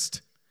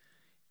exist.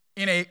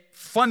 In a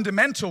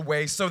fundamental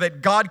way, so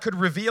that God could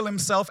reveal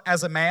himself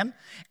as a man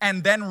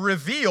and then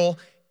reveal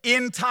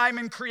in time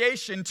and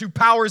creation to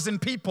powers and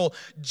people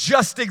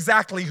just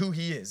exactly who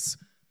he is.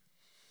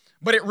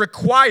 But it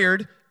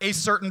required a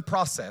certain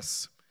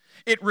process.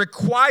 It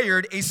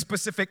required a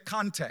specific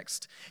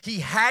context. He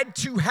had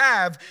to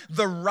have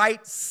the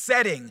right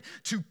setting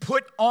to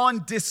put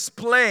on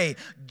display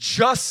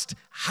just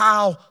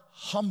how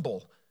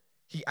humble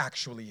he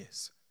actually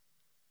is.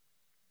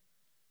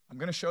 I'm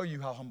going to show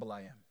you how humble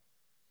I am.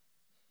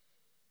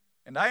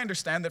 And I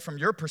understand that from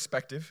your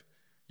perspective,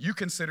 you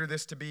consider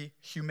this to be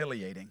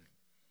humiliating,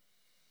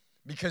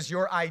 because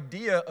your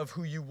idea of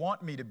who you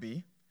want me to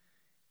be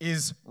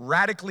is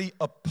radically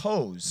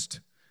opposed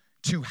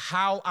to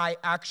how I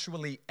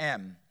actually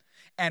am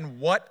and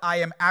what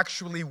I am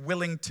actually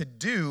willing to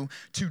do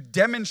to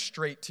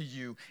demonstrate to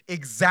you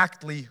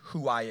exactly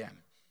who I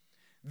am.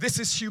 This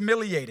is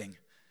humiliating.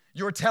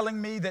 You're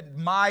telling me that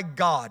my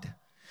God,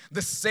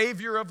 the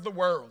Savior of the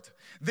world,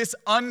 this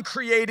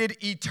uncreated,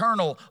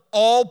 eternal,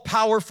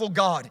 all-powerful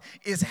God,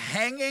 is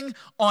hanging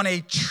on a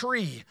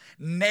tree,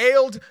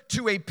 nailed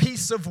to a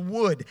piece of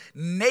wood,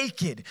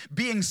 naked,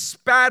 being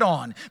spat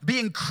on,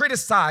 being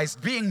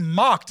criticized, being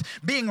mocked,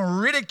 being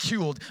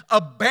ridiculed,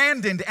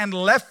 abandoned, and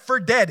left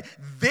for dead.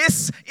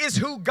 This is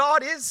who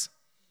God is?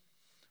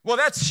 Well,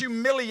 that's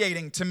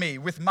humiliating to me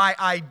with my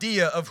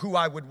idea of who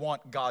I would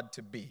want God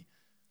to be.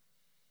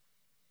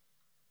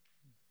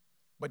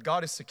 But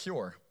God is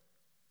secure.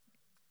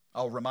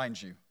 I'll remind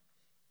you.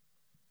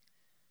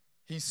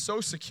 He's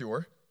so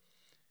secure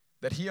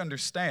that he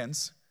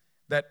understands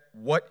that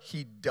what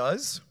he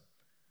does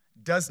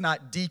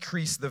not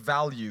decrease the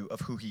value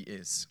of who he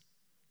is.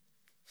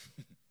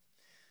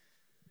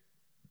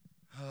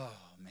 Oh,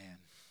 man.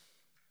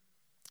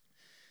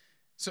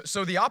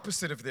 So the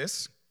opposite of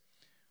this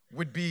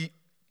would be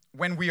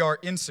when we are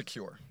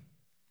insecure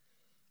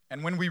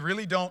and when we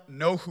really don't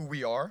know who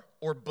we are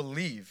or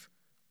believe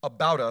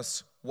about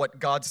us what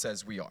God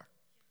says we are.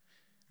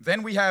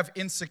 Then we have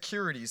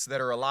insecurities that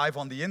are alive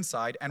on the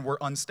inside, and we're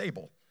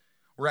unstable.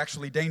 We're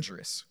actually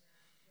dangerous.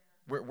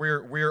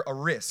 We're a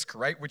risk,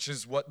 right? Which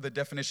is what the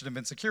definition of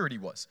insecurity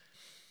was.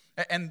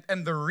 And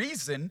the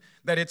reason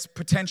that it's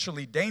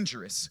potentially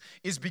dangerous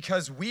is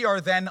because we are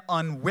then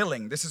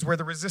unwilling. This is where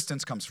the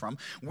resistance comes from.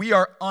 We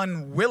are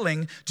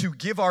unwilling to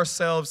give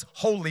ourselves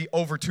wholly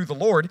over to the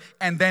Lord,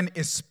 and then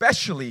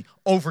especially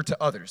over to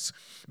others.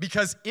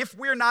 Because if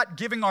we're not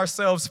giving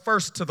ourselves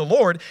first to the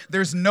Lord,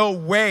 there's no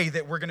way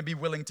that we're going to be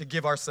willing to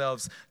give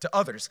ourselves to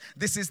others.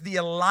 This is the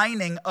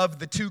aligning of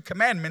the two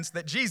commandments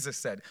that Jesus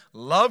said.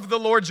 Love the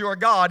Lord your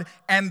God,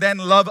 and then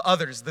love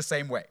others the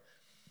same way.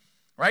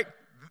 Right?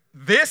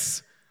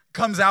 This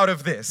comes out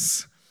of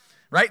this,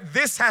 right?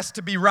 This has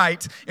to be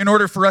right in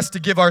order for us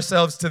to give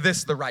ourselves to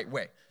this the right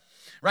way,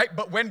 right?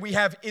 But when we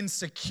have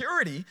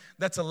insecurity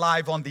that's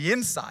alive on the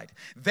inside,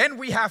 then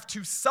we have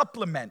to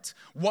supplement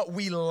what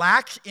we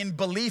lack in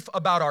belief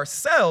about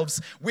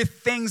ourselves with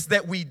things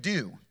that we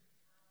do.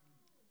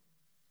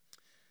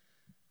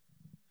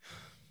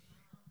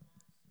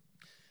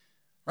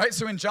 Right?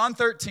 So in John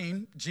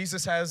 13,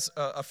 Jesus has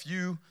a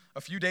few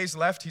days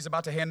left. He's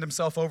about to hand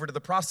himself over to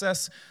the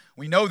process.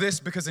 We know this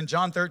because in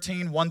John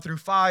 13, 1 through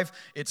 5,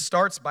 it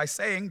starts by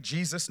saying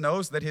Jesus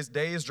knows that his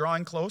day is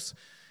drawing close.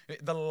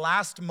 The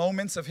last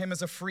moments of him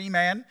as a free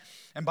man.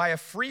 And by a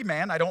free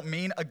man, I don't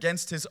mean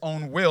against his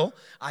own will.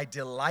 I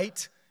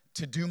delight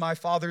to do my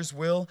Father's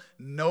will.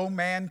 No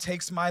man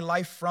takes my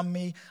life from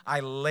me. I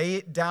lay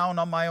it down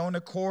on my own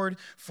accord.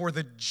 For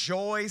the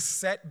joy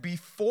set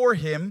before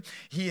him,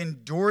 he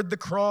endured the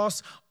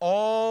cross,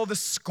 all the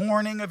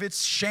scorning of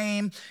its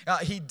shame.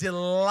 He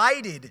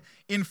delighted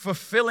in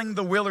fulfilling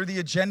the will or the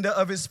agenda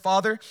of his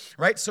Father,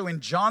 right? So in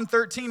John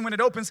 13, when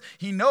it opens,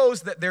 he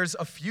knows that there's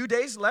a few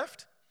days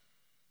left.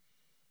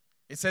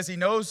 It says he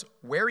knows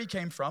where he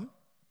came from.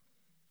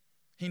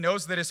 He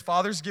knows that his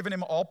Father's given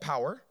him all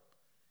power.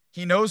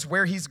 He knows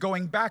where he's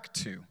going back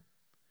to.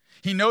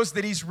 He knows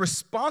that he's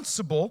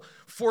responsible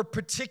for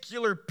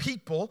particular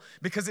people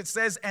because it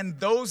says, and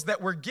those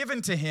that were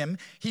given to him,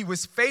 he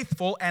was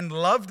faithful and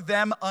loved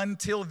them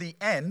until the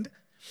end.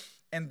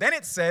 And then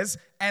it says,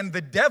 and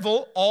the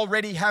devil,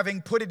 already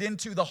having put it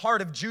into the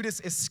heart of Judas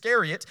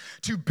Iscariot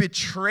to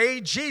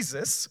betray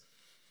Jesus,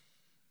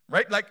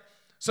 right?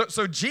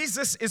 So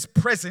Jesus is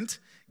present,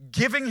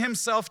 giving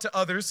himself to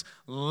others,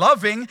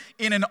 loving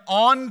in an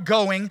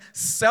ongoing,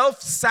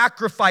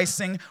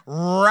 self-sacrificing,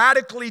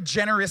 radically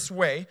generous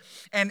way.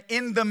 And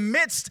in the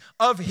midst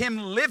of him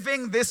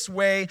living this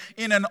way,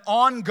 in an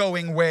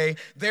ongoing way,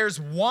 there's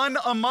one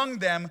among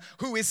them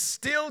who is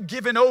still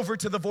given over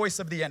to the voice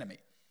of the enemy.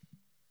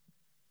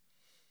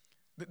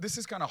 This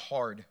is kind of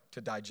hard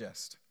to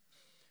digest.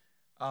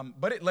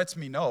 But it lets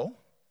me know,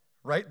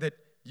 right, that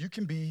you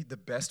can be the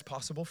best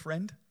possible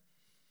friend.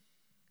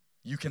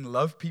 You can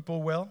love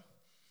people well.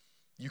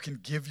 You can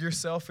give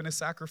yourself in a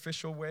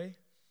sacrificial way.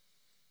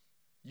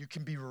 You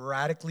can be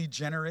radically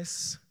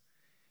generous.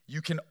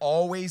 You can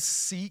always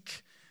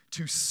seek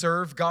to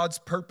serve God's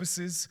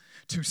purposes,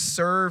 to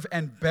serve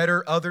and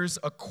better others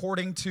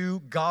according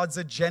to God's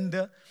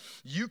agenda.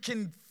 You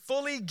can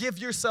fully give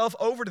yourself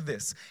over to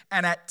this.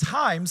 And at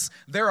times,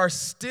 there are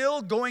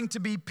still going to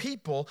be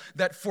people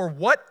that for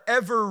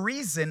whatever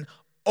reason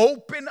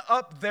open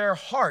up their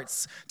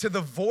hearts to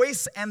the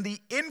voice and the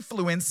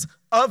influence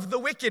of the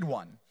wicked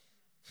one.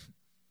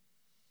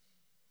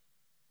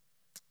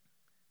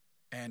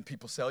 And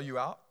people sell you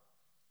out,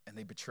 and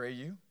they betray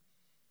you,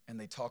 and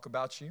they talk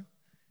about you,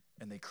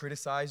 and they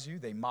criticize you,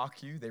 they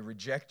mock you, they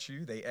reject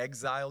you, they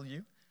exile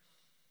you.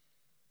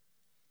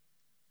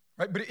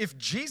 Right? But if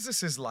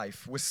Jesus'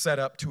 life was set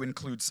up to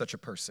include such a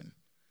person,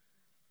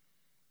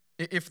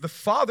 if the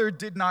Father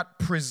did not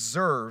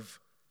preserve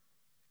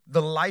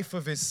the life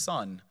of his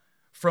Son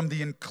from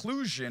the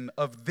inclusion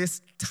of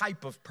this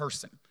type of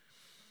person,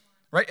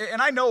 right?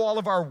 And I know all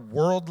of our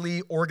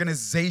worldly,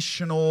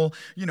 organizational,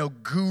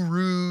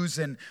 gurus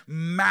and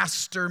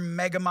master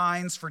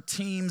megaminds for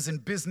teams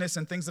and business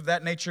and things of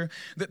that nature,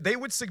 that they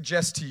would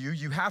suggest to you,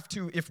 you have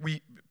to, if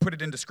we put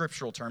it into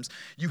scriptural terms,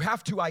 you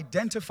have to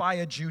identify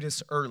a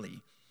Judas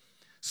early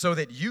so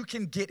that you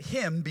can get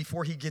him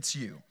before he gets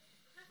you,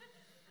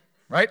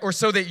 right? Or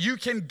so that you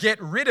can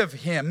get rid of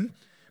him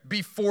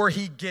before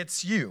he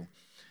gets you.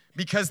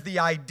 Because the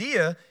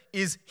idea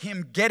is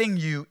him getting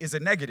you is a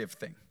negative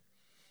thing.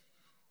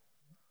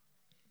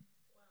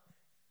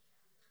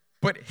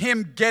 But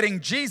him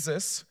getting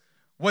Jesus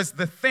was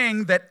the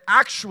thing that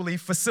actually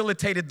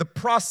facilitated the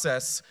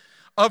process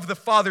of the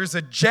Father's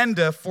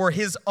agenda for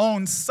his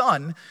own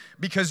Son,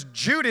 because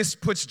Judas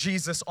puts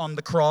Jesus on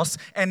the cross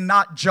and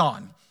not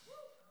John.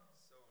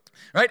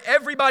 Right?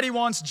 Everybody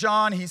wants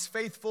John. He's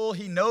faithful.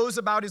 He knows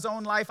about his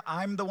own life.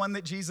 I'm the one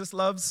that Jesus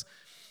loves.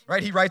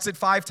 Right? He writes it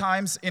 5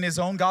 times in his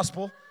own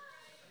gospel.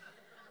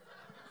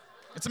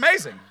 It's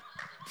amazing.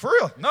 For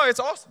real. No, it's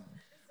awesome.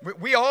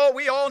 We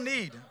all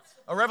need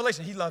a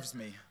revelation. He loves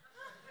me.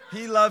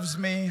 He loves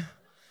me.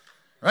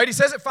 Right? He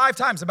says it 5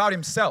 times about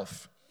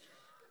himself.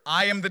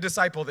 I am the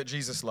disciple that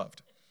Jesus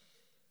loved.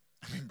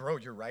 I mean, bro,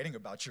 you're writing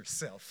about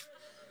yourself.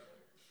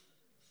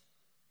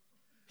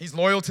 He's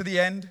loyal to the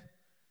end.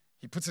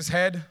 He puts his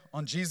head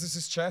on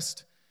Jesus'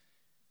 chest.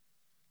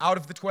 Out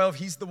of the 12,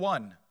 he's the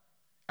one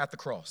at the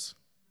cross.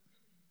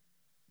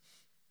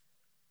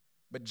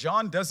 But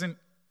John doesn't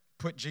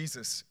put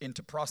Jesus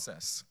into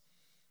process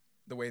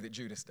the way that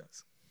Judas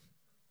does.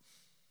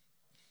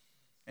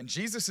 And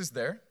Jesus is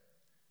there,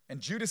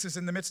 and Judas is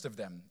in the midst of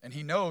them, and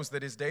he knows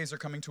that his days are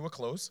coming to a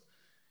close.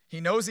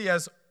 He knows he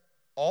has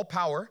all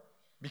power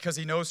because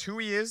he knows who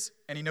he is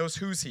and he knows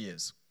whose he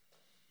is.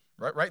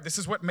 Right? This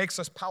is what makes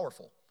us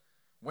powerful,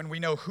 when we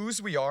know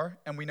whose we are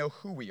and we know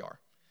who we are.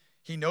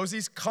 He knows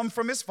he's come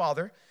from his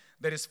Father,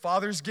 that his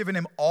Father's given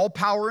him all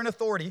power and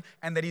authority,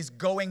 and that he's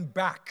going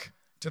back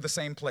to the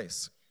same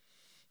place.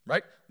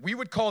 Right? We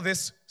would call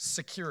this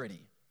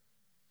security.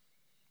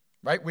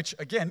 Right? Which,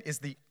 again, is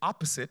the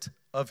opposite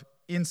of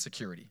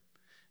insecurity.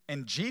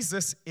 And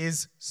Jesus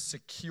is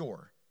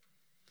secure.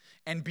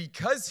 And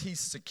because he's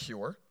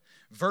secure,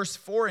 verse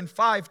 4 and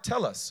 5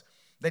 tell us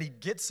that he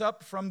gets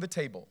up from the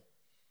table.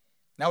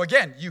 Now,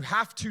 again, you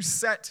have to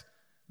set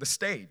the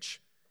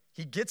stage.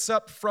 He gets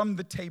up from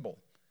the table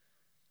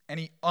and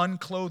he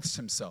unclothes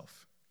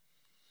himself.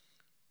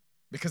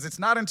 Because it's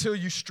not until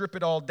you strip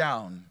it all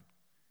down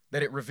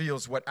that it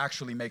reveals what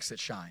actually makes it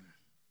shine.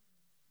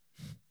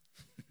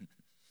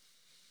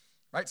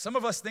 Right? Some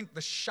of us think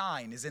the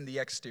shine is in the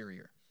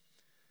exterior.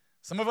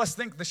 Some of us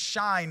think the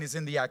shine is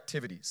in the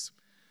activities.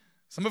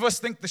 Some of us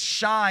think the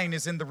shine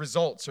is in the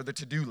results or the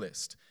to-do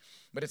list.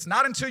 But it's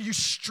not until you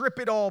strip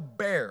it all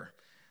bare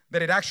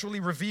that it actually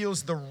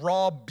reveals the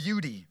raw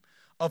beauty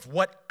of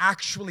what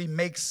actually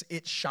makes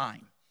it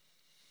shine.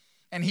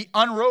 And he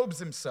unrobes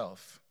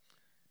himself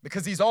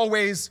because he's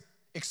always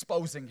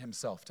exposing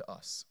himself to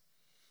us.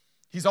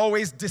 He's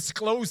always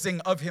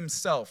disclosing of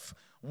himself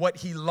what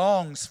he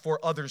longs for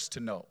others to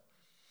know.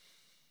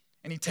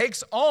 And he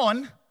takes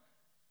on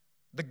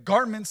the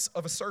garments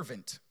of a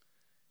servant,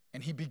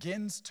 and he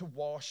begins to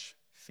wash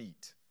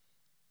feet.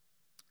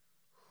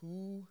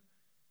 Who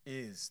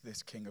is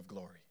this King of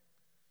glory?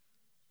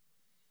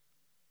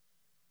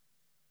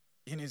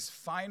 In his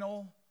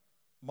final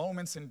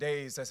moments and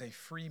days as a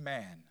free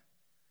man,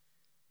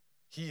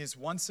 he is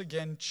once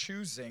again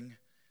choosing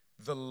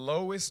the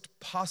lowest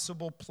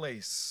possible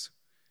place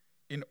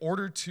in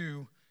order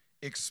to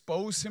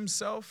expose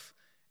himself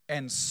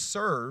and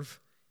serve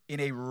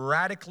in a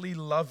radically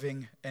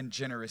loving and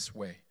generous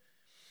way.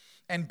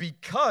 And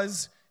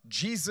because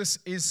Jesus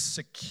is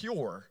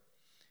secure,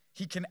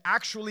 he can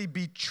actually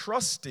be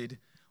trusted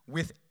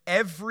with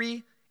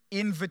every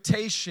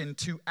invitation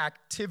to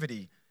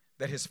activity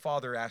that his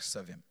Father asks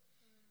of him.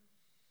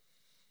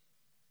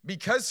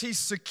 Because he's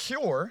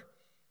secure,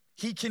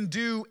 he can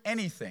do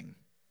anything.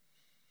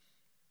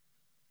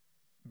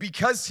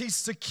 Because he's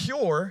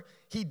secure,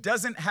 he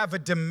doesn't have a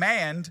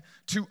demand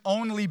to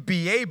only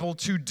be able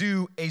to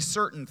do a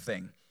certain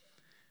thing.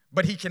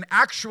 But he can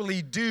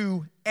actually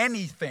do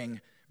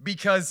anything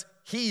because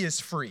he is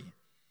free.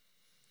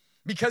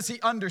 Because he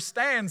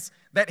understands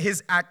that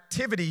his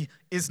activity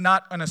is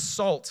not an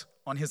assault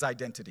on his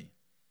identity.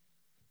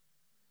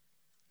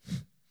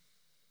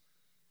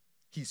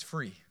 He's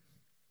free.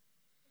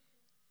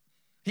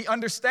 He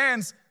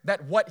understands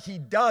that what he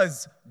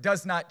does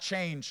not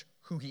change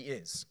who he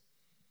is.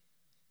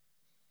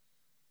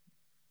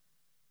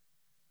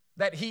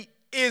 That he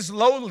is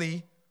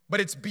lowly, but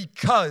it's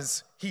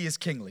because he is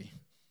kingly.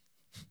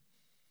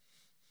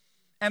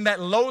 And that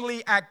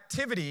lowly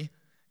activity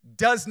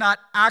does not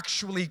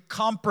actually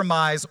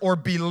compromise or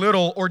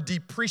belittle or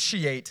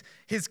depreciate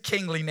his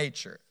kingly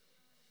nature.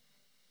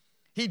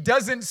 He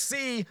doesn't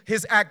see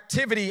his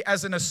activity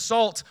as an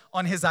assault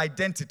on his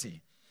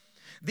identity.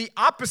 The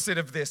opposite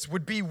of this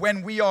would be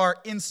when we are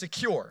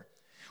insecure.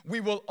 We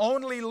will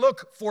only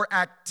look for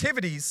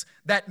activities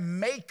that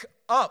make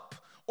up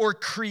or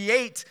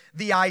create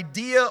the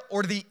idea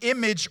or the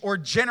image or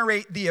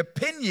generate the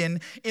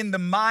opinion in the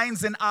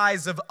minds and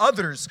eyes of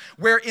others,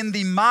 where in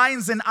the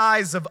minds and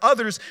eyes of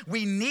others,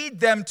 we need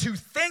them to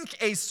think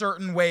a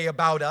certain way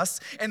about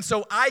us, and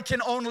so I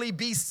can only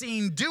be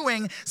seen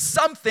doing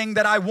something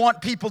that I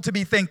want people to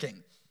be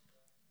thinking.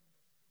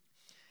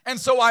 And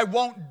so I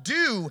won't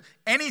do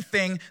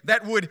anything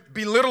that would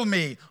belittle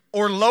me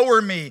or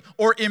lower me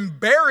or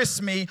embarrass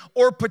me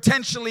or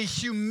potentially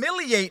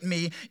humiliate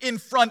me in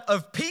front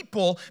of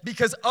people,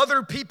 because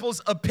other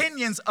people's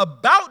opinions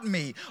about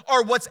me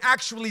are what's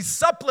actually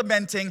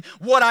supplementing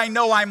what I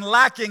know I'm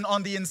lacking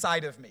on the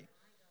inside of me.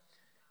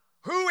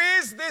 Who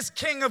is this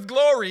King of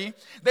glory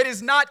that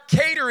is not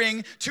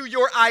catering to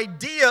your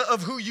idea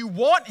of who you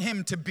want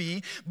him to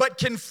be, but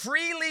can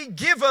freely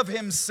give of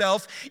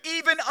himself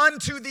even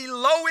unto the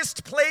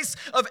lowest place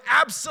of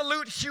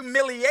absolute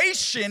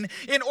humiliation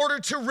in order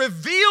to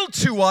reveal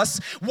to us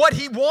what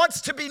he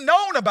wants to be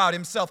known about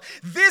himself?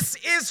 This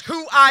is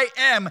who I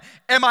am.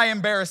 Am I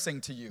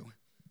embarrassing to you?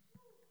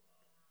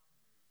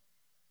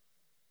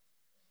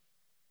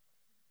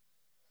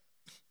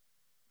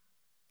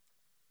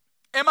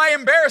 Am I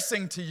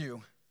embarrassing to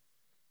you?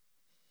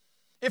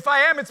 If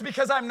I am, it's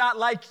because I'm not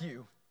like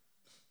you.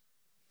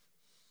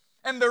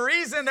 And the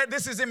reason that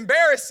this is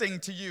embarrassing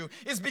to you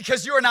is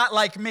because you're not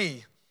like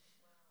me.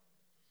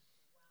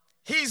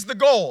 He's the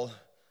goal.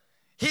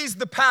 He's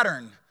the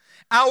pattern.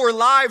 Our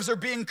lives are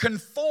being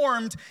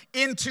conformed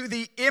into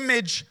the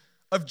image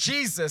of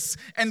Jesus.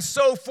 And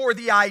so for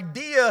the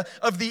idea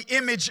of the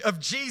image of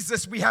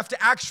Jesus, we have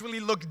to actually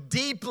look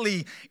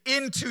deeply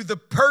into the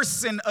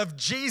person of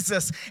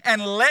Jesus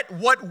and let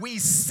what we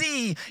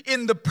see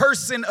in the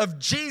person of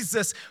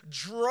Jesus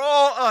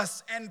draw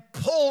us and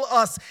pull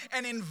us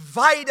and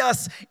invite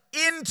us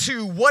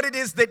into what it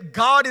is that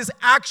God is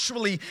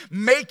actually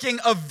making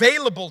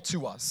available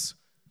to us.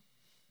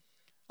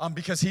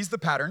 Because He's the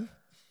pattern,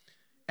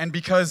 and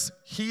because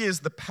He is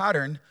the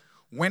pattern,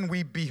 when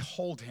we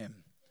behold Him,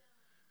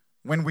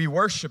 when we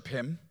worship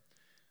Him,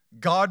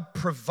 God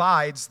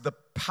provides the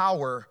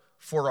power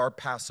for our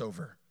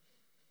Passover.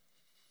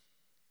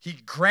 He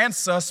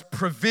grants us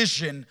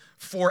provision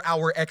for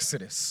our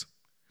Exodus.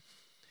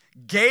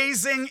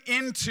 Gazing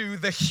into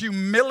the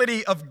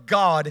humility of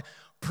God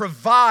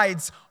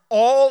provides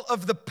all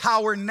of the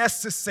power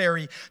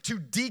necessary to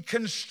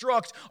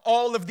deconstruct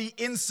all of the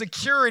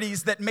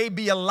insecurities that may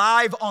be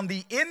alive on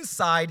the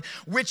inside,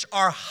 which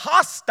are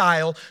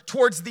hostile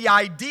towards the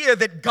idea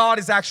that God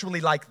is actually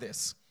like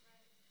this.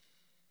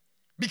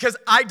 Because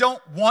I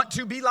don't want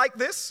to be like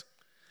this.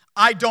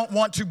 I don't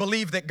want to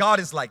believe that God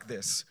is like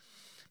this.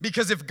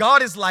 Because if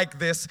God is like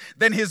this,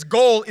 then His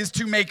goal is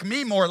to make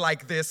me more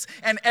like this,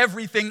 and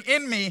everything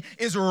in me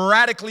is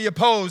radically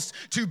opposed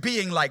to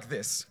being like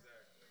this.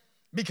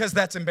 Because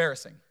that's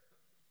embarrassing.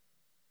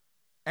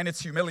 And it's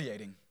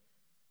humiliating.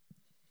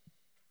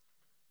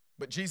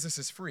 But Jesus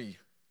is free.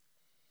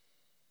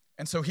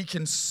 And so He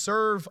can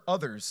serve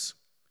others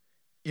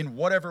in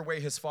whatever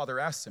way His Father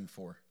asks Him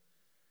for.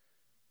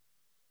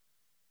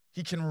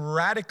 He can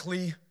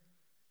radically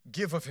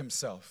give of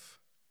Himself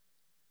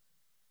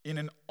in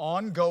an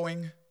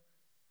ongoing,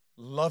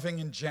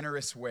 loving, and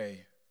generous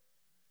way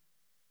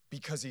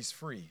because He's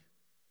free.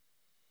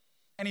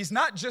 And He's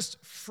not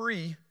just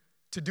free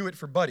to do it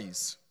for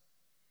buddies,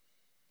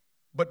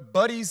 but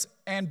buddies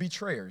and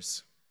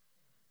betrayers,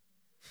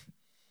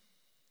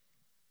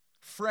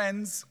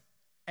 friends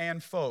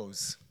and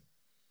foes.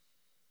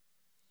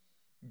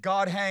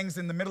 God hangs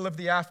in the middle of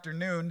the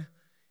afternoon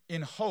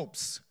in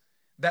hopes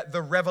that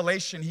the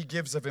revelation He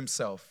gives of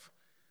Himself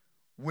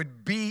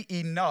would be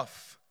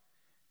enough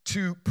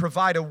to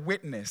provide a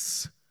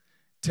witness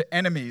to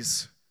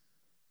enemies,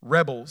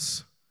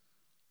 rebels,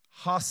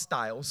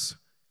 hostiles,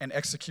 and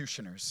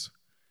executioners.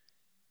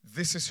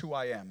 This is who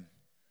I am.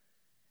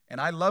 And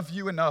I love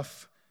you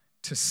enough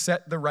to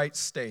set the right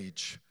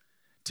stage,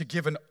 to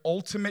give an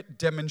ultimate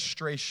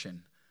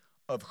demonstration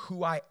of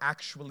who I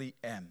actually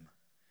am.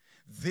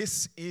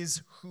 This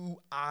is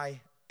who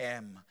I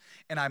am.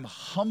 And I'm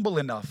humble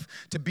enough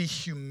to be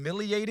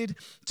humiliated,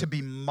 to be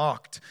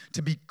mocked,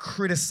 to be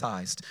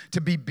criticized,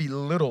 to be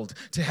belittled,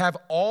 to have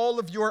all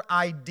of your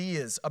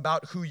ideas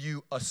about who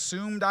you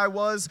assumed I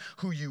was,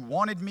 who you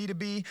wanted me to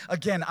be.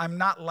 Again, I'm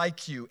not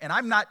like you, and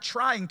I'm not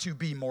trying to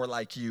be more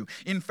like you.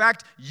 In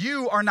fact,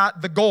 you are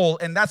not the goal,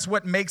 and that's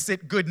what makes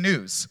it good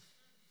news.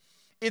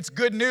 It's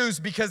good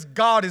news because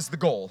God is the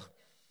goal.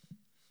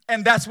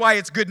 And that's why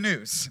it's good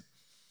news,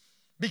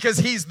 because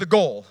He's the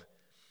goal.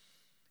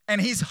 And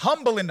He's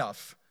humble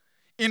enough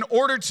in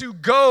order to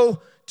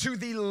go to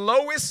the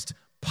lowest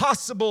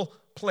possible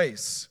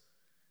place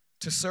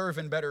to serve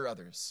and better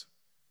others.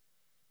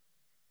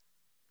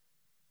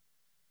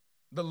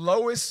 The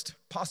lowest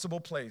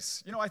possible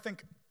place. You know, I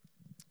think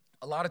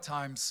a lot of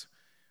times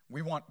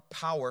we want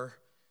power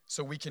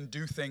so we can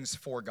do things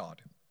for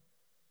God.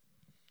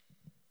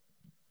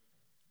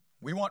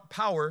 We want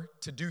power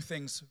to do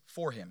things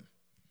for Him.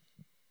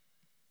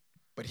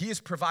 But He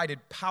has provided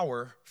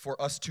power for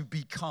us to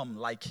become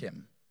like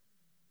Him.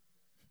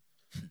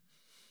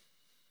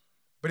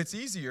 But it's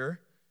easier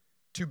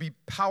to be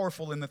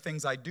powerful in the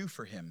things I do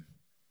for Him.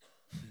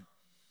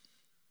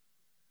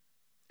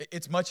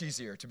 It's much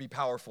easier to be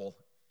powerful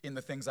in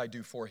the things I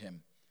do for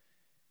Him.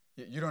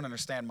 You don't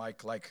understand,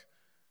 Mike. Like,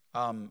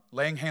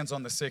 laying hands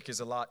on the sick is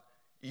a lot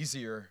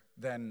easier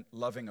than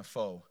loving a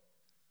foe,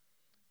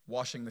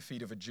 washing the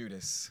feet of a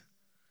Judas,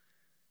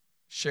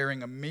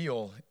 sharing a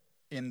meal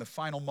in the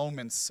final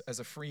moments as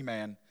a free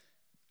man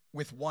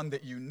with one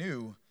that you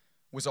knew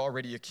was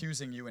already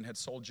accusing you and had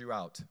sold you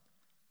out.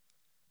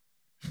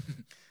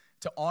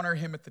 To honor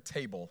him at the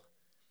table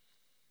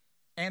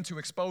and to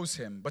expose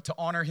him, but to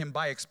honor him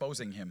by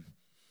exposing him.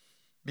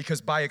 Because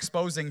by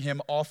exposing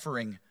him,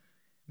 offering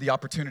the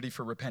opportunity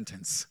for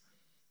repentance.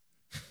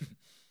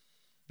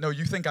 No,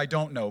 you think I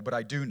don't know, but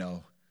I do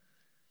know.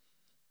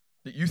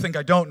 You think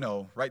I don't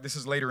know, right? This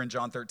is later in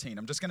John 13.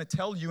 I'm just going to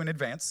tell you in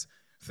advance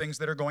things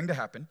that are going to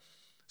happen,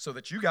 so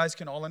that you guys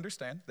can all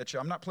understand that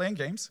I'm not playing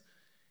games,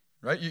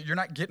 right? You're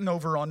not getting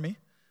over on me.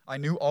 I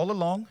knew all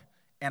along,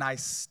 and I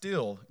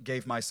still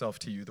gave myself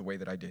to you the way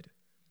that I did.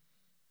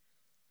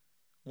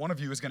 One of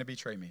you is going to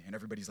betray me, and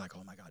everybody's like,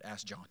 oh my God,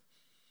 ask John.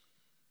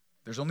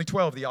 There's only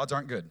 12, the odds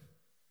aren't good.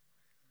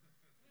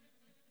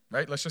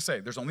 Right? Let's just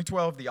say, there's only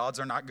 12, the odds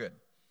are not good.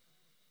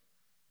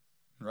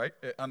 right?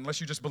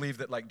 Unless you just believe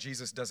that, like,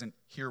 Jesus doesn't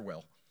hear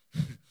well.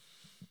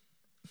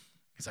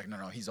 He's like,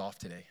 no, he's off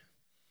today.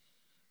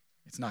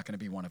 It's not going to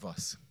be one of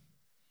us.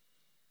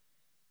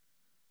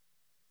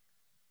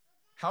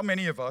 How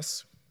many of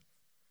us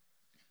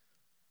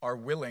are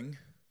willing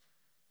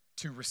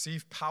to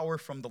receive power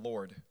from the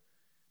Lord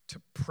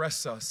to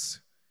press us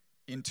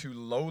into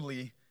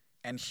lowly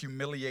and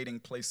humiliating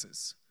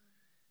places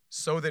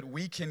so that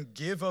we can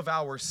give of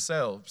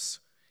ourselves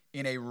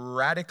in a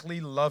radically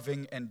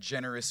loving and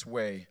generous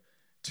way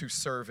to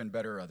serve and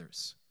better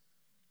others?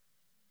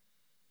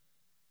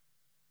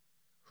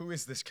 Who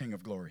is this King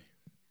of glory?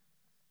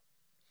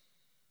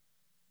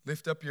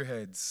 Lift up your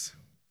heads,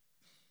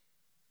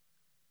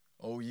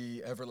 O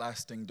ye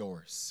everlasting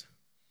doors,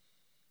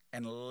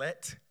 and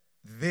let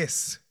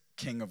this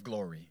King of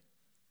glory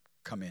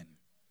come in.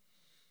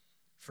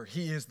 For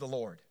he is the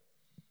Lord,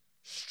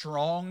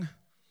 strong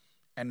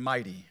and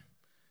mighty.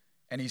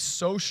 And he's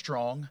so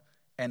strong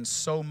and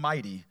so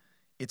mighty,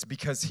 it's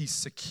because he's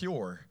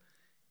secure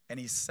and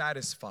he's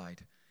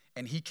satisfied.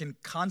 And he can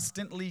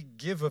constantly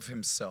give of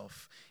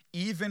himself,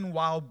 even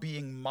while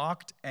being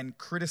mocked and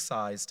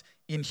criticized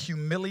in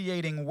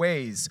humiliating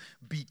ways,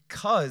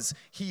 because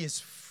he is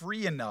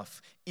free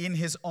enough in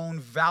his own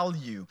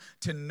value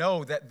to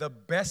know that the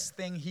best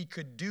thing he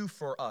could do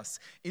for us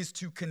is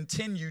to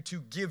continue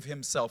to give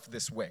himself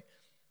this way.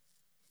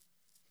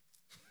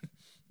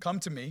 Come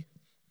to me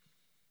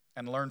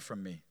and learn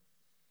from me,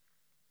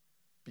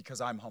 because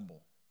I'm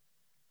humble.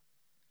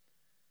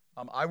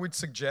 I would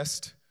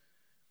suggest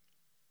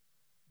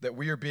that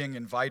we are being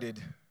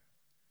invited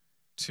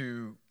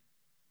to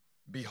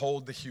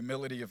behold the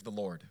humility of the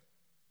Lord.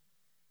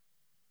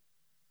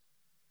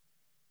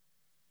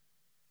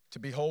 To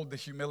behold the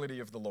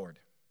humility of the Lord.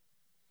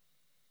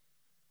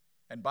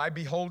 And by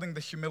beholding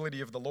the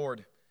humility of the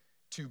Lord,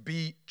 to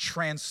be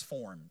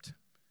transformed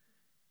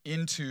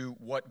into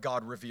what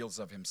God reveals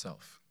of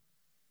himself.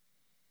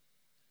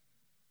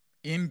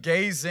 In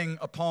gazing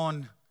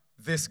upon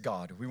this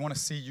God, we want to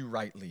see you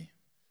rightly.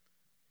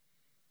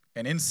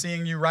 And in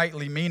seeing you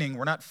rightly, meaning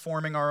we're not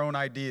forming our own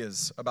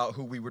ideas about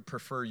who we would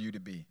prefer you to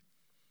be.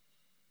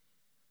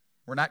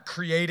 We're not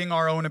creating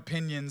our own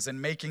opinions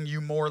and making you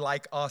more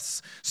like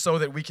us so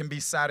that we can be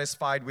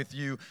satisfied with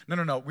you.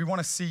 No. We want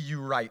to see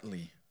you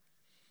rightly.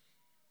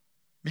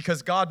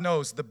 Because God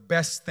knows the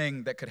best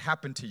thing that could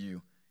happen to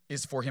you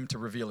is for him to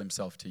reveal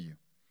himself to you.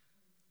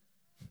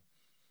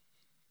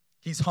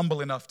 He's humble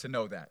enough to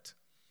know that.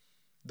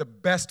 The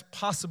best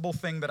possible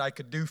thing that I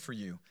could do for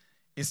you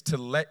is to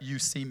let you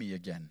see me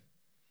again.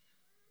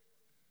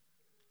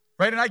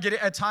 Right? And I get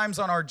it. At times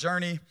on our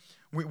journey,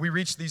 we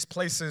reach these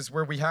places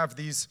where we have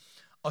these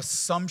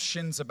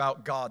assumptions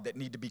about God that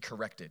need to be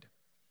corrected.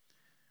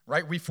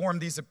 Right? We form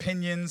these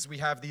opinions. We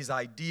have these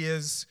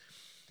ideas.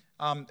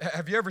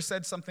 Have you ever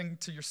said something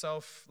to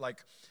yourself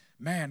like,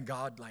 man,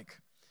 God, like,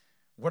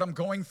 what I'm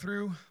going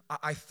through,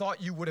 I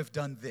thought you would have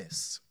done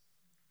this.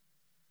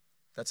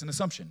 That's an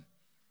assumption.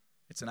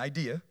 It's an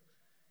idea.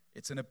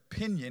 It's an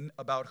opinion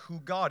about who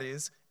God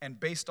is, and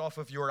based off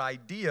of your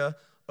idea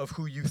of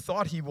who you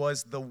thought he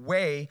was, the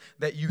way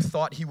that you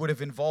thought he would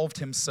have involved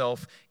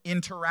himself,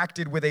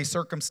 interacted with a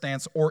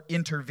circumstance, or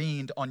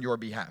intervened on your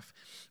behalf.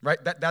 Right?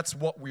 That's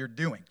what we're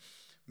doing.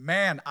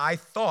 Man, I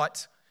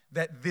thought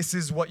that this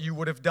is what you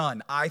would have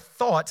done. I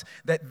thought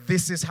that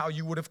this is how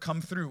you would have come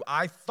through.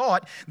 I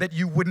thought that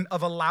you wouldn't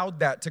have allowed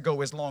that to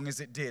go as long as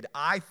it did.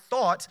 I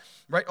thought,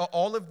 right,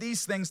 all of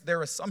these things,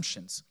 they're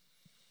assumptions.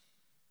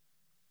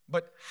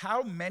 But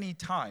how many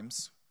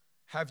times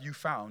have you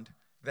found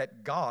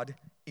that God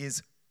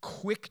is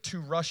quick to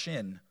rush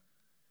in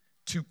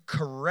to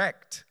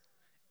correct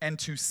and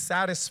to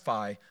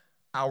satisfy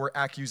our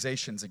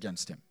accusations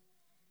against him?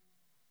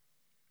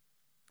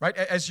 Right?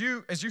 As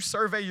you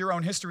survey your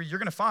own history, you're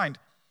going to find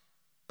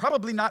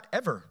probably not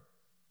ever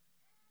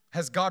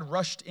has God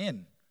rushed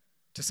in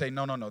to say,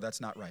 no, that's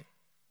not right.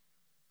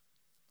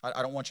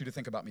 I don't want you to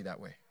think about me that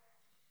way.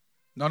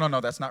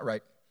 No, that's not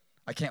right.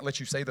 I can't let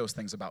you say those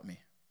things about me.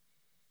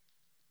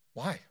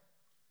 Why?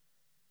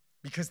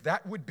 Because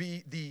that would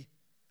be the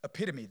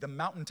epitome, the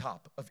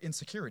mountaintop of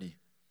insecurity,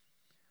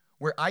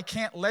 where I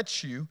can't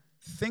let you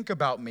think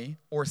about me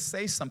or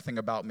say something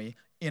about me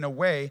in a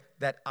way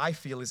that I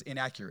feel is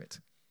inaccurate.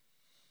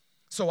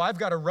 So I've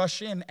got to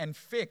rush in and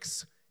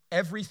fix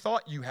every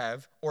thought you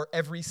have or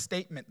every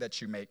statement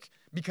that you make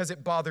because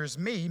it bothers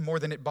me more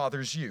than it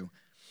bothers you.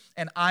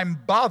 And I'm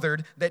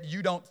bothered that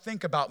you don't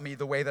think about me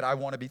the way that I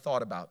want to be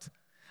thought about.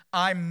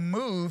 I'm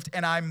moved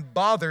and I'm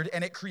bothered,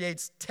 and it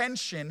creates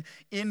tension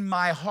in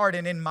my heart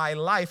and in my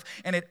life,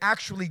 and it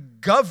actually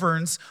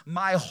governs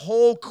my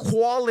whole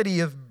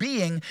quality of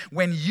being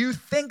when you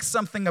think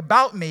something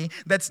about me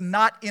that's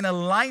not in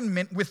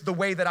alignment with the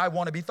way that I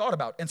want to be thought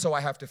about, and so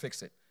I have to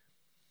fix it.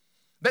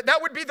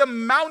 That would be the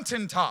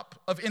mountaintop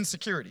of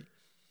insecurity.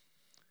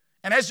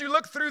 And as you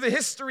look through the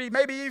history,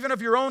 maybe even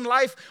of your own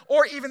life,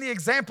 or even the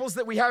examples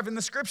that we have in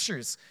the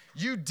scriptures,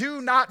 you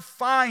do not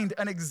find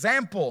an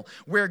example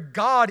where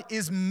God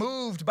is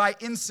moved by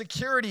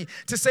insecurity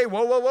to say,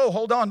 whoa,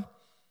 hold on.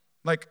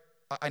 Like,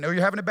 I know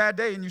you're having a bad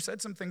day and you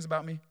said some things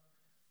about me,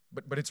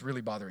 but it's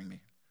really bothering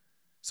me.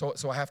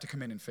 So I have to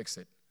come in and fix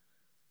it.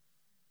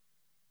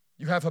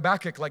 You have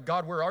Habakkuk like,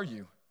 God, where are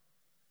you?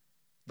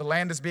 The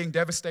land is being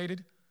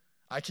devastated.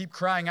 I keep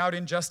crying out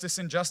injustice,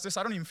 injustice.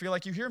 I don't even feel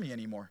like you hear me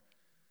anymore.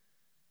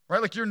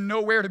 Right? Like you're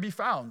nowhere to be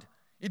found.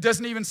 It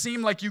doesn't even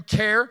seem like you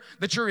care,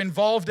 that you're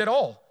involved at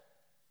all.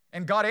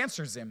 And God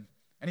answers him.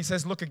 And he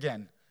says, look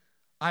again.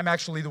 I'm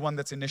actually the one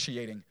that's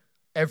initiating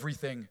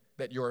everything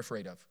that you're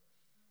afraid of.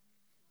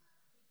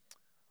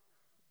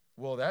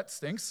 Well, that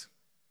stinks.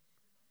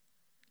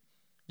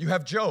 You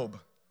have Job,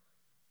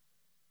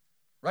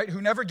 right?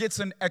 Who never gets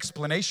an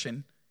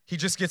explanation. He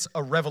just gets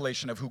a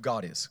revelation of who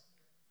God is.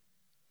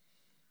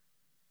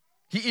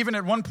 He even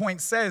at one point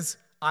says,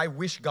 I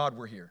wish God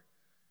were here.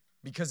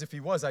 Because if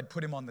he was, I'd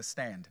put him on the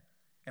stand.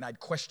 And I'd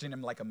question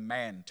him like a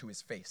man to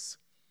his face.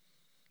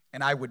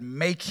 And I would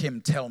make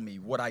him tell me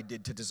what I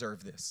did to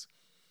deserve this.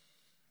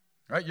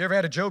 Right? You ever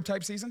had a Job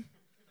type season?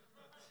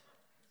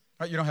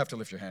 Right? You don't have to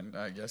lift your hand,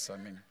 I guess. I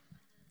mean,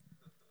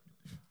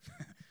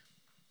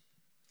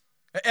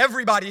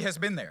 everybody has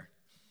been there.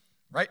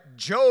 Right?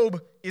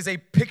 Job is a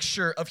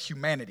picture of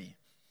humanity.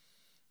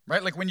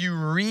 Right? Like when you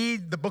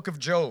read the book of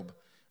Job,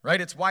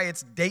 right? It's why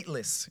it's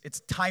dateless.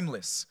 It's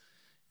timeless.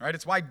 Right?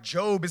 It's why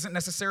Job isn't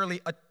necessarily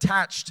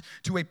attached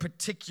to a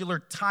particular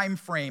time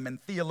frame,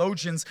 and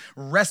theologians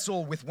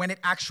wrestle with when it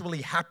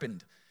actually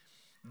happened.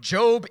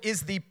 Job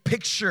is the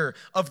picture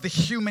of the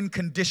human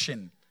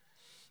condition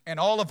and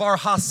all of our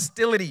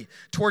hostility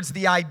towards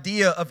the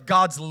idea of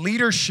God's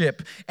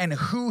leadership and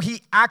who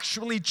he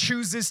actually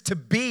chooses to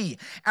be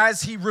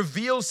as he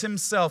reveals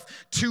himself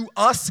to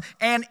us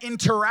and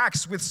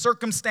interacts with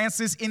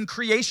circumstances in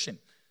creation.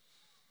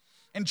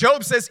 And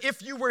Job says,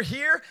 if you were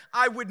here,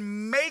 I would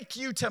make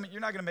you tell me. You're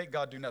not going to make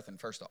God do nothing,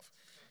 first off.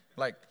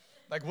 Like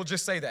we'll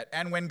just say that.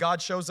 And when God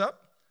shows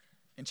up,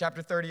 in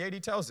chapter 38, he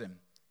tells him,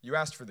 you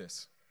asked for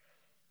this.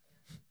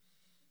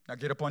 Now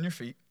get up on your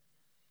feet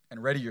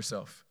and ready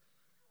yourself,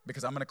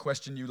 because I'm going to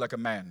question you like a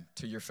man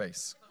to your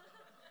face.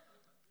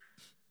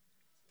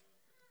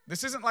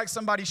 This isn't like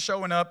somebody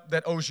showing up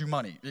that owes you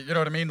money. You know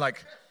what I mean?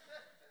 Like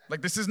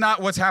this is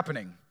not what's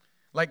happening.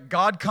 Like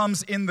God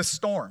comes in the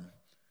storm.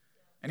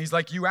 And he's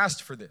like, you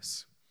asked for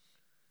this.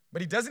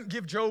 But he doesn't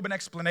give Job an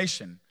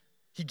explanation.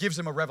 He gives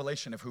him a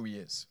revelation of who he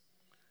is.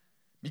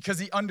 Because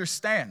he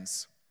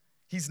understands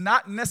he's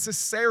not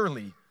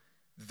necessarily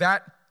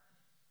that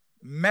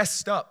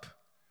messed up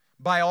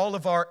by all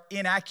of our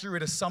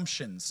inaccurate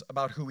assumptions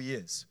about who he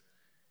is.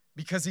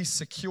 Because he's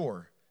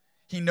secure.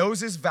 He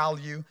knows his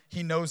value.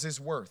 He knows his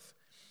worth.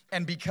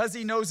 And because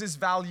he knows his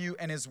value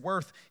and his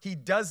worth, he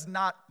does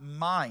not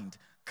mind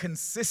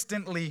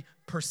consistently,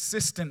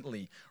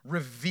 persistently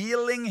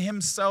revealing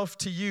himself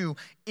to you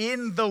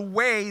in the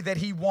way that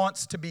he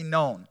wants to be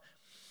known.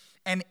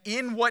 And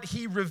in what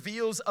he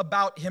reveals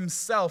about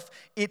himself,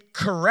 it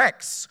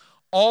corrects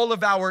all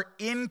of our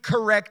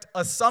incorrect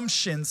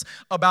assumptions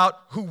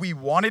about who we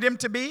wanted him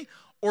to be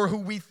or who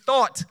we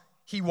thought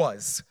he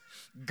was.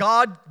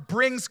 God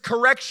brings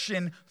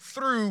correction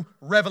through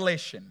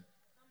revelation.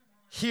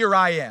 Here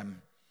I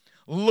am.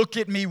 Look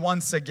at me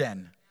once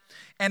again.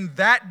 And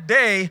that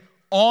day,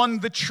 on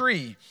the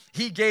tree,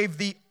 he gave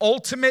the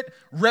ultimate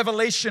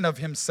revelation of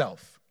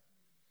himself.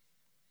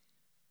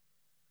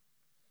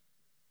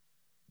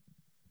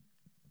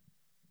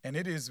 And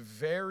it is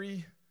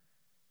very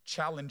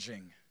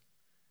challenging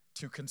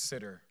to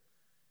consider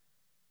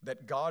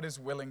that God is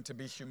willing to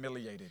be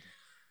humiliated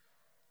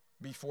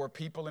before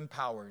people and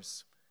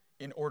powers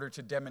in order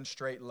to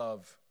demonstrate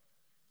love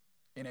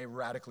in a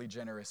radically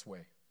generous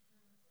way.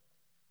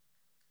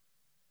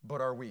 But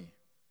are we?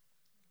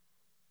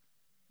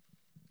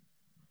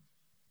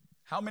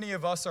 How many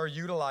of us are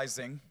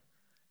utilizing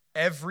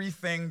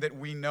everything that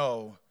we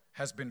know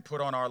has been put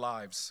on our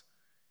lives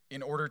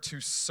in order to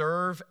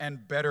serve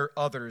and better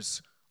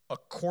others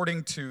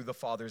according to the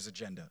Father's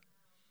agenda?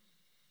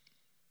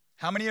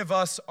 How many of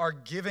us are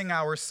giving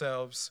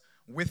ourselves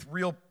with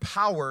real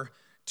power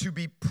to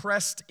be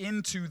pressed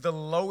into the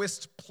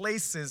lowest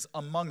places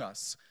among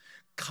us,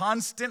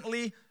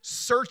 constantly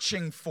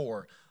searching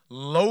for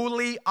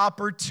lowly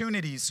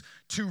opportunities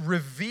to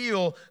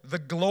reveal the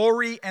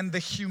glory and the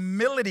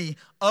humility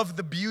of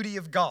the beauty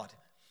of God?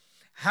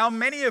 How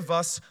many of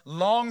us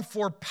long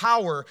for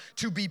power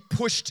to be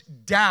pushed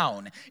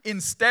down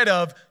instead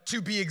of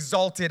to be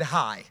exalted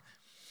high?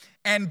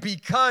 And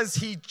because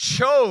he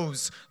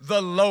chose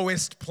the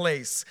lowest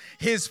place,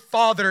 his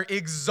Father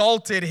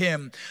exalted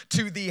him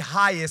to the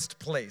highest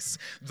place.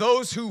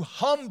 Those who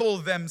humble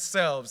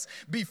themselves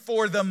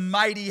before the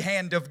mighty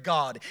hand of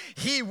God,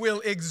 he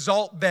will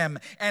exalt them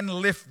and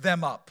lift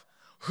them up.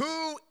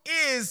 Who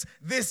is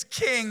this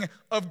King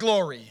of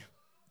glory?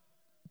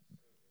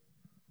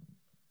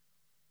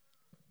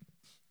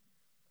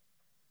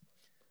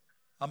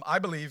 I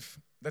believe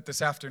that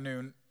this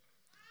afternoon,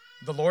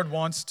 the Lord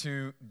wants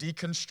to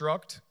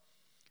deconstruct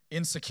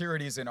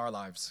insecurities in our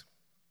lives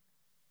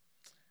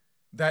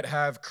that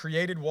have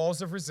created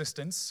walls of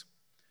resistance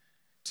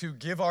to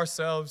give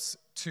ourselves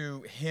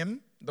to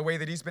him the way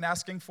that he's been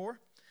asking for,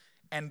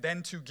 and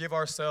then to give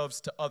ourselves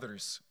to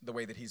others the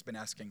way that he's been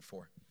asking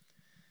for.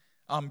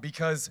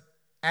 Because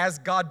as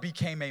God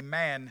became a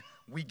man,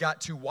 we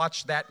got to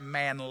watch that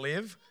man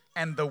live,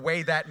 and the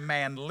way that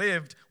man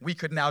lived, we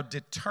could now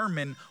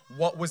determine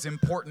what was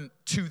important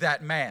to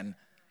that man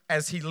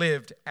as he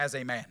lived as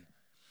a man.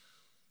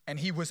 And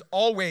he was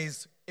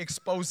always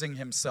exposing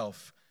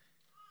himself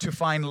to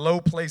find low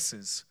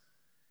places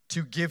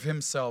to give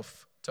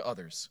himself to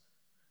others,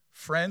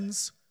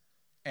 friends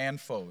and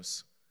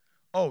foes.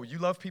 Oh, you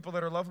love people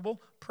that are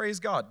lovable? Praise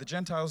God. The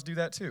Gentiles do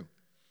that too.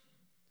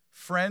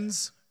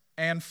 Friends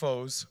and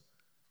foes,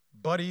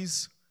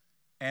 buddies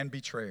and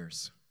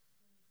betrayers.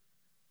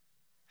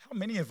 How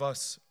many of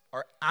us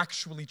are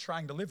actually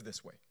trying to live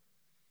this way?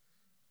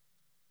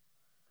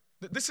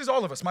 This is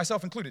all of us,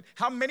 myself included.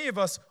 How many of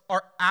us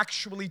are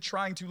actually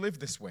trying to live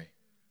this way?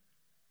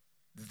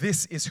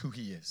 This is who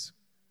he is.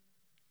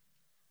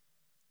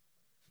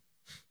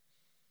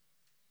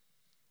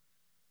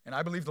 And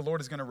I believe the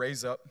Lord is going to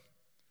raise up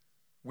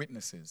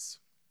witnesses.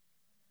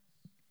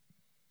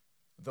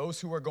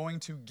 Those who are going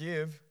to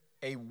give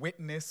a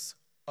witness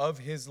of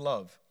his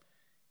love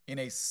in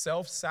a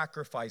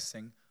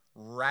self-sacrificing,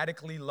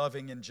 radically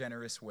loving and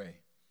generous way.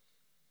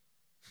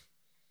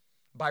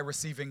 By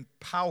receiving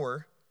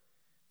power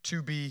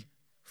to be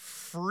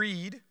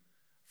freed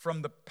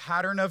from the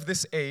pattern of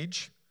this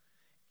age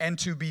and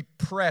to be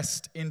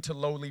pressed into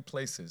lowly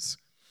places.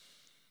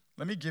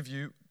 Let me give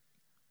you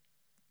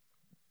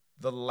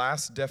the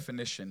last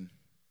definition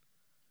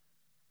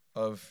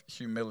of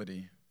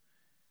humility.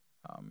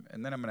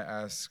 And then I'm going to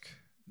ask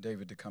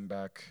David to come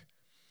back.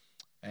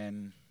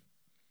 And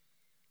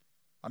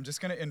I'm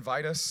just going to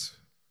invite us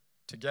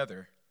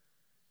together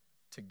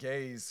to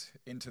gaze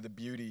into the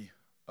beauty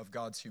of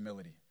God's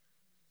humility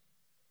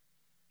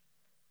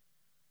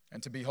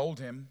and to behold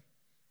him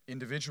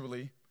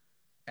individually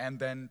and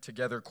then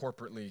together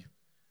corporately.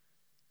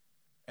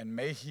 And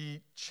may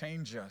he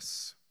change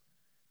us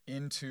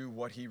into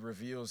what he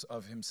reveals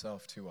of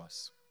himself to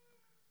us.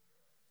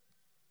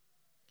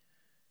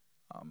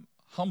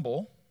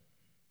 Humble.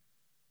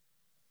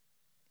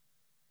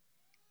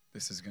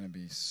 This is going to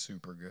be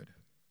super good.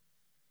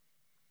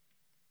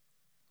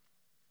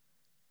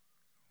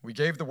 We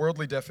gave the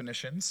worldly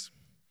definitions: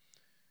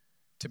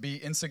 to be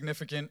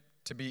insignificant,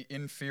 to be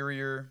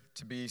inferior,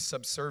 to be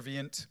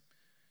subservient,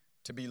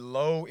 to be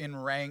low in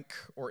rank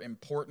or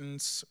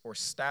importance or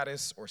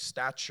status or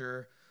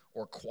stature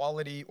or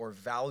quality or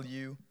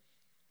value,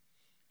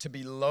 to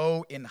be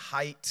low in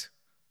height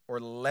or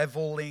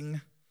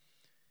leveling.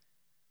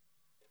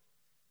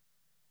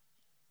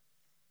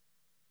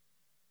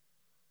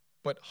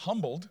 But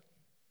humbled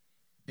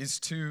is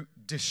to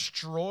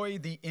destroy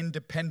the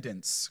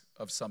independence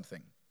of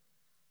something,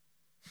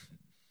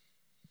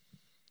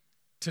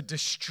 to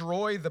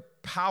destroy the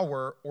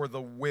power or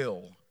the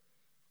will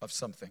of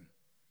something.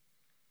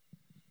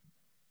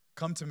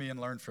 Come to me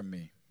and learn from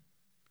me,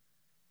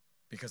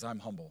 because I'm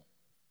humble.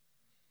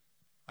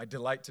 I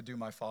delight to do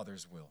my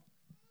Father's will.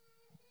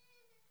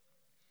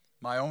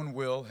 My own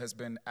will has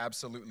been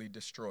absolutely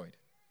destroyed.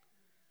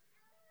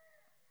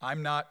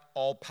 I'm not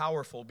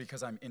all-powerful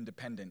because I'm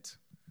independent.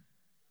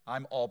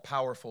 I'm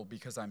all-powerful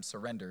because I'm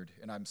surrendered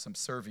and I'm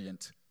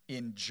subservient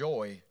in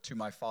joy to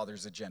my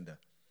Father's agenda.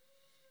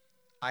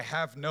 I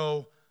have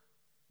no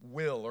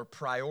will or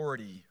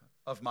priority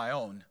of my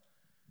own.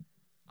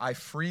 I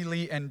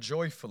freely and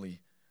joyfully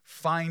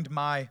find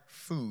my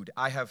food.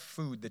 I have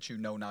food that you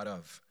know not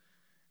of,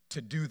 to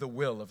do the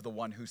will of the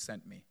one who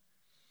sent me.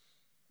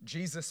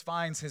 Jesus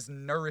finds his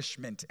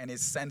nourishment and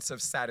his sense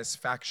of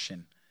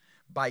satisfaction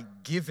by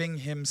giving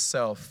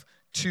himself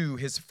to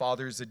his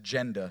Father's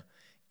agenda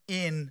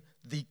in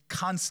the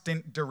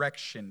constant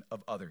direction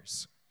of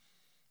others.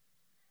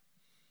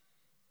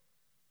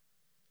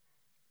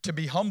 To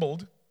be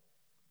humbled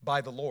by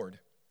the Lord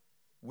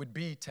would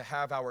be to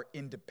have our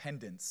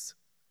independence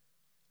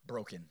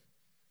broken.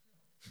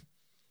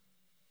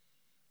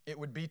 It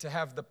would be to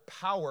have the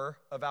power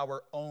of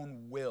our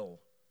own will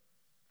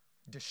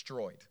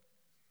destroyed.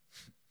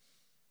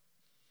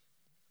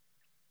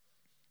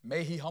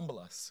 May he humble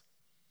us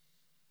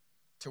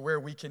to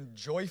where we can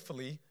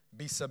joyfully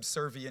be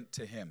subservient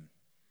to him.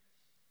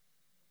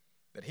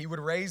 That he would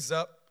raise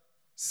up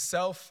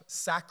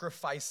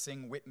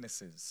self-sacrificing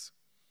witnesses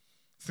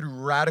through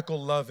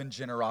radical love and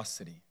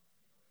generosity.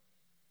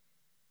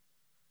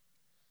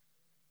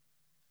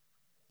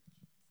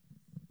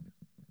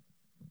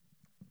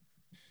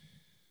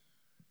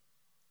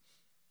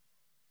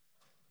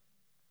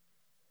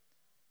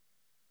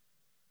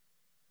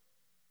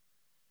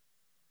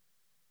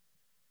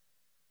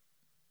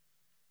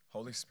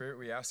 Holy Spirit,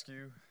 we ask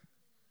you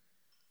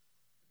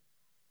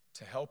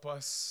to help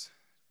us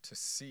to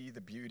see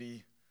the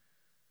beauty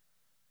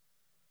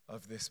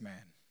of this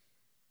man.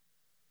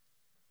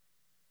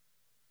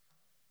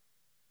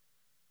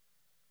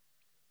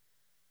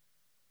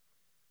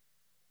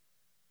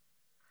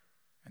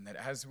 And that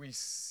as we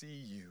see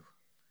you,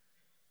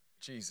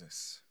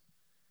 Jesus,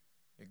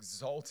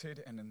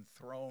 exalted and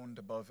enthroned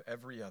above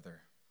every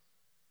other,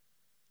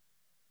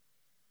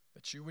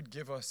 that you would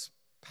give us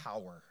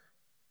power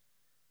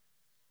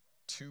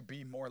to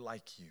be more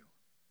like you.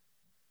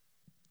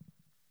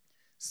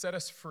 Set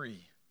us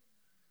free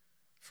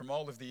from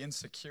all of the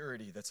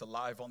insecurity that's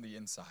alive on the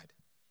inside.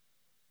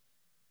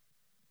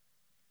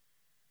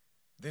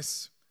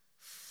 This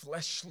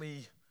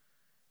fleshly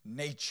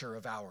nature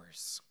of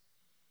ours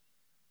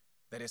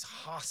that is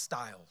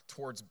hostile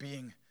towards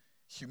being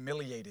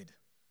humiliated,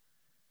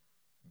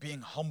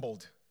 being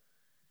humbled,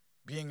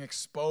 being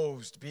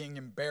exposed, being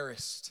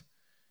embarrassed,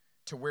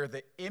 to where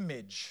the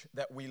image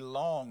that we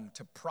long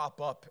to prop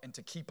up and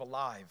to keep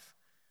alive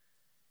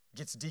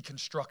gets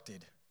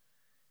deconstructed.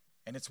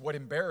 And it's what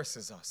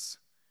embarrasses us,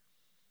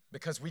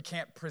 because we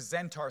can't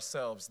present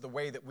ourselves the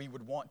way that we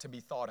would want to be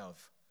thought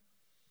of.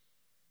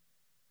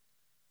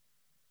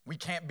 We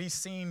can't be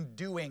seen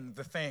doing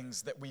the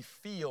things that we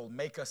feel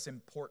make us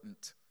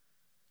important.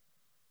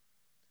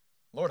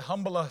 Lord,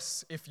 humble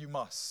us if you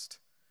must.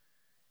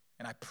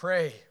 And I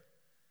pray,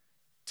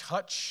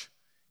 touch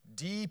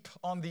deep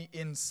on the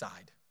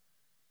inside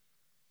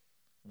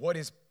what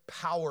is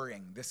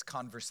powering this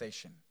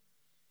conversation.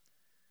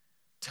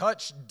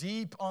 Touch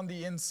deep on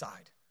the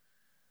inside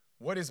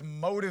what is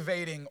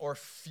motivating or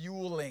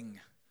fueling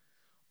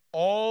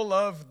all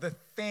of the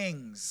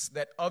things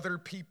that other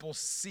people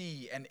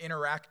see and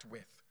interact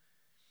with.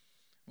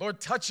 Lord,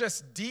 touch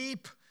us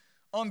deep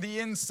on the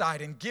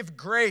inside and give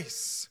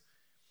grace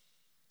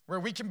where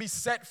we can be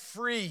set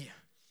free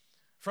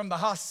from the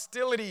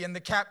hostility and the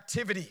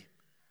captivity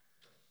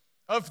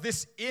of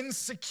this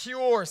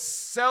insecure,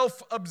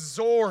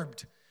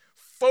 self-absorbed,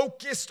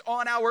 focused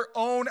on our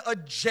own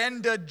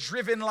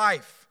agenda-driven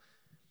life.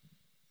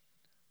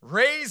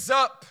 Raise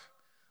up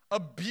a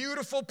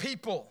beautiful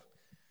people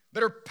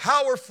that are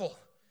powerful,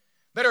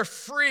 that are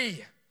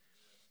free,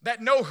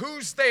 that know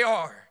whose they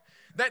are,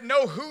 that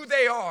know who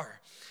they are,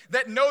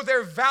 that know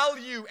their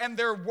value and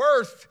their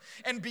worth.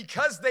 And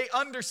because they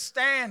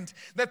understand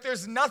that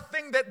there's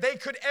nothing that they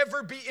could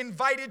ever be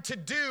invited to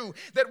do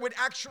that would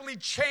actually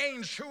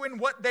change who and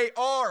what they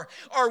are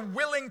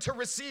willing to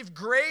receive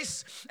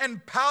grace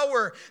and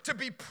power to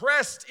be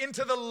pressed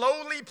into the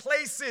lowly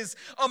places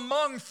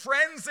among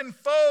friends and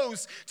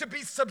foes, to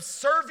be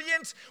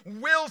subservient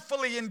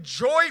willfully and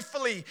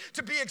joyfully,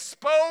 to be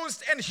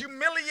exposed and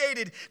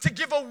humiliated, to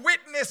give a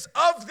witness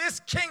of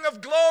this King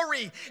of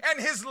glory and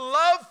his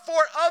love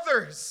for others.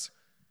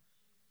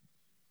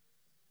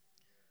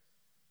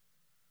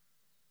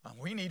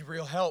 We need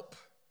real help,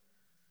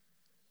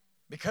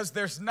 because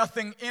there's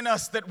nothing in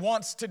us that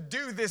wants to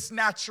do this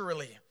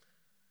naturally.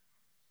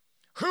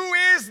 Who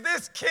is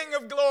this King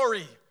of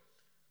glory?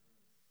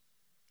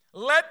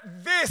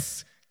 Let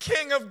this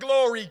King of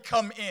glory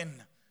come in.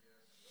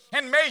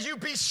 And may you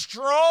be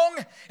strong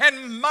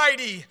and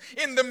mighty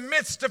in the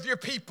midst of your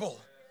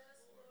people.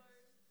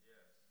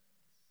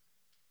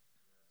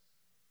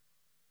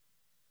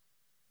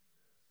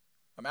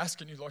 I'm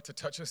asking you, Lord, to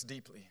touch us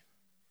deeply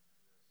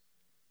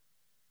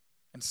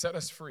and set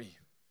us free.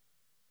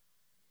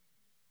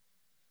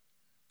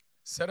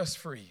 Set us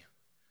free.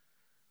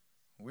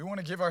 We want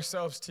to give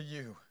ourselves to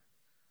you,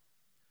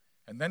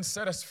 and then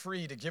set us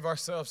free to give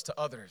ourselves to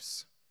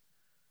others.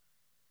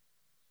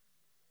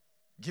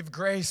 Give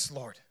grace,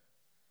 Lord.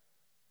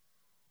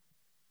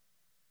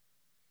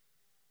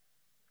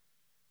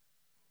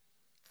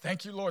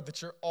 Thank you, Lord,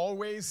 that you're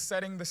always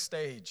setting the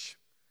stage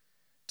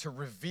to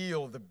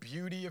reveal the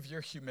beauty of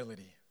your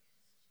humility.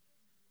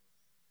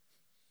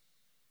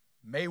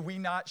 May we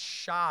not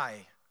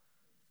shy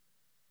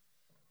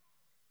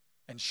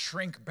and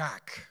shrink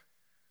back,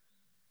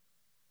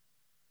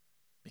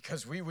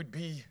 because we would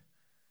be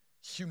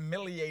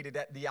humiliated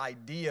at the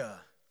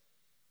idea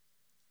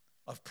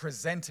of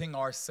presenting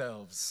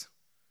ourselves,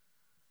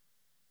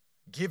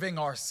 giving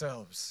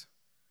ourselves.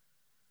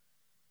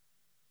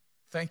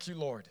 Thank you,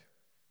 Lord,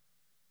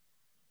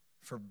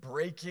 for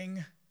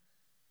breaking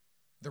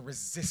the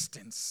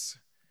resistance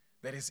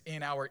that is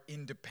in our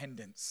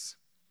independence.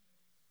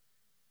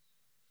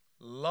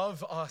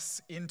 Love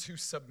us into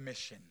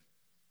submission.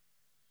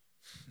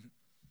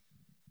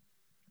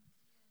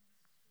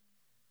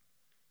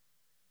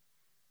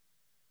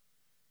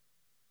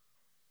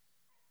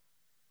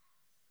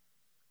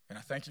 And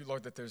I thank you,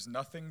 Lord, that there's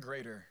nothing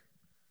greater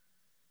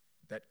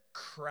that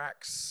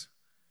cracks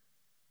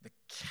the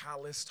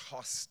calloused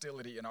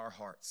hostility in our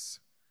hearts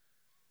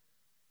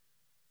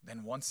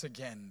than once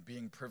again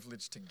being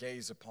privileged to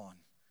gaze upon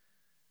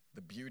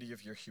the beauty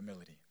of your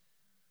humility.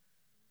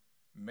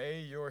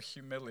 May your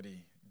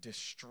humility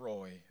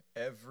destroy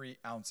every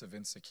ounce of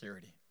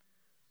insecurity,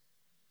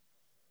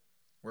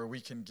 where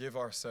we can give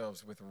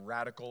ourselves with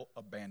radical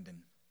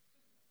abandon.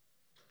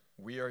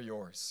 We are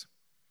yours,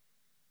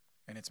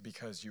 and it's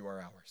because you are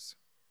ours.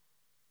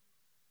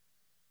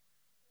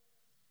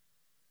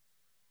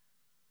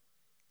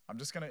 I'm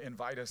just going to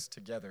invite us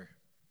together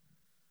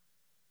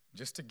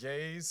just to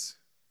gaze,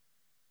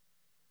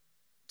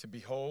 to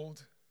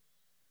behold,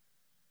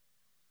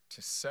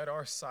 to set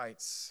our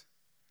sights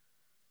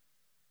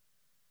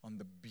on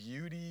the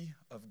beauty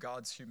of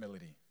God's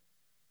humility.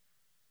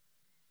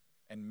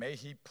 And may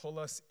he pull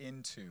us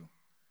into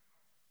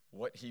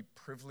what he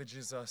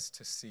privileges us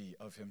to see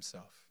of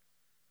himself.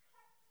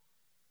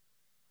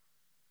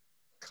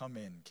 Come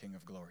in, King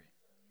of glory.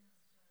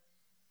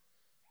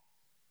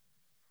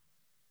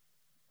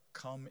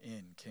 Come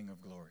in, King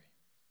of glory.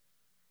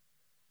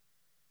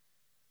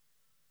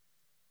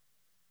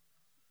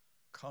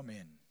 Come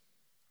in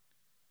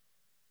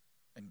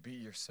and be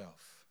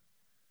yourself.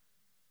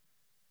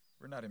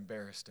 We're not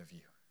embarrassed of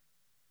you.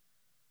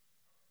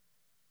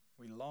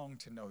 We long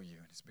to know you,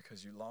 and it's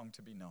because you long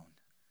to be known.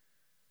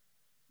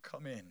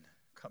 Come in,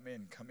 come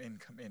in, come in,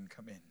 come in,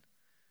 come in.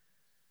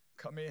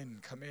 Come in,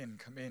 come in,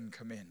 come in,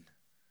 come in.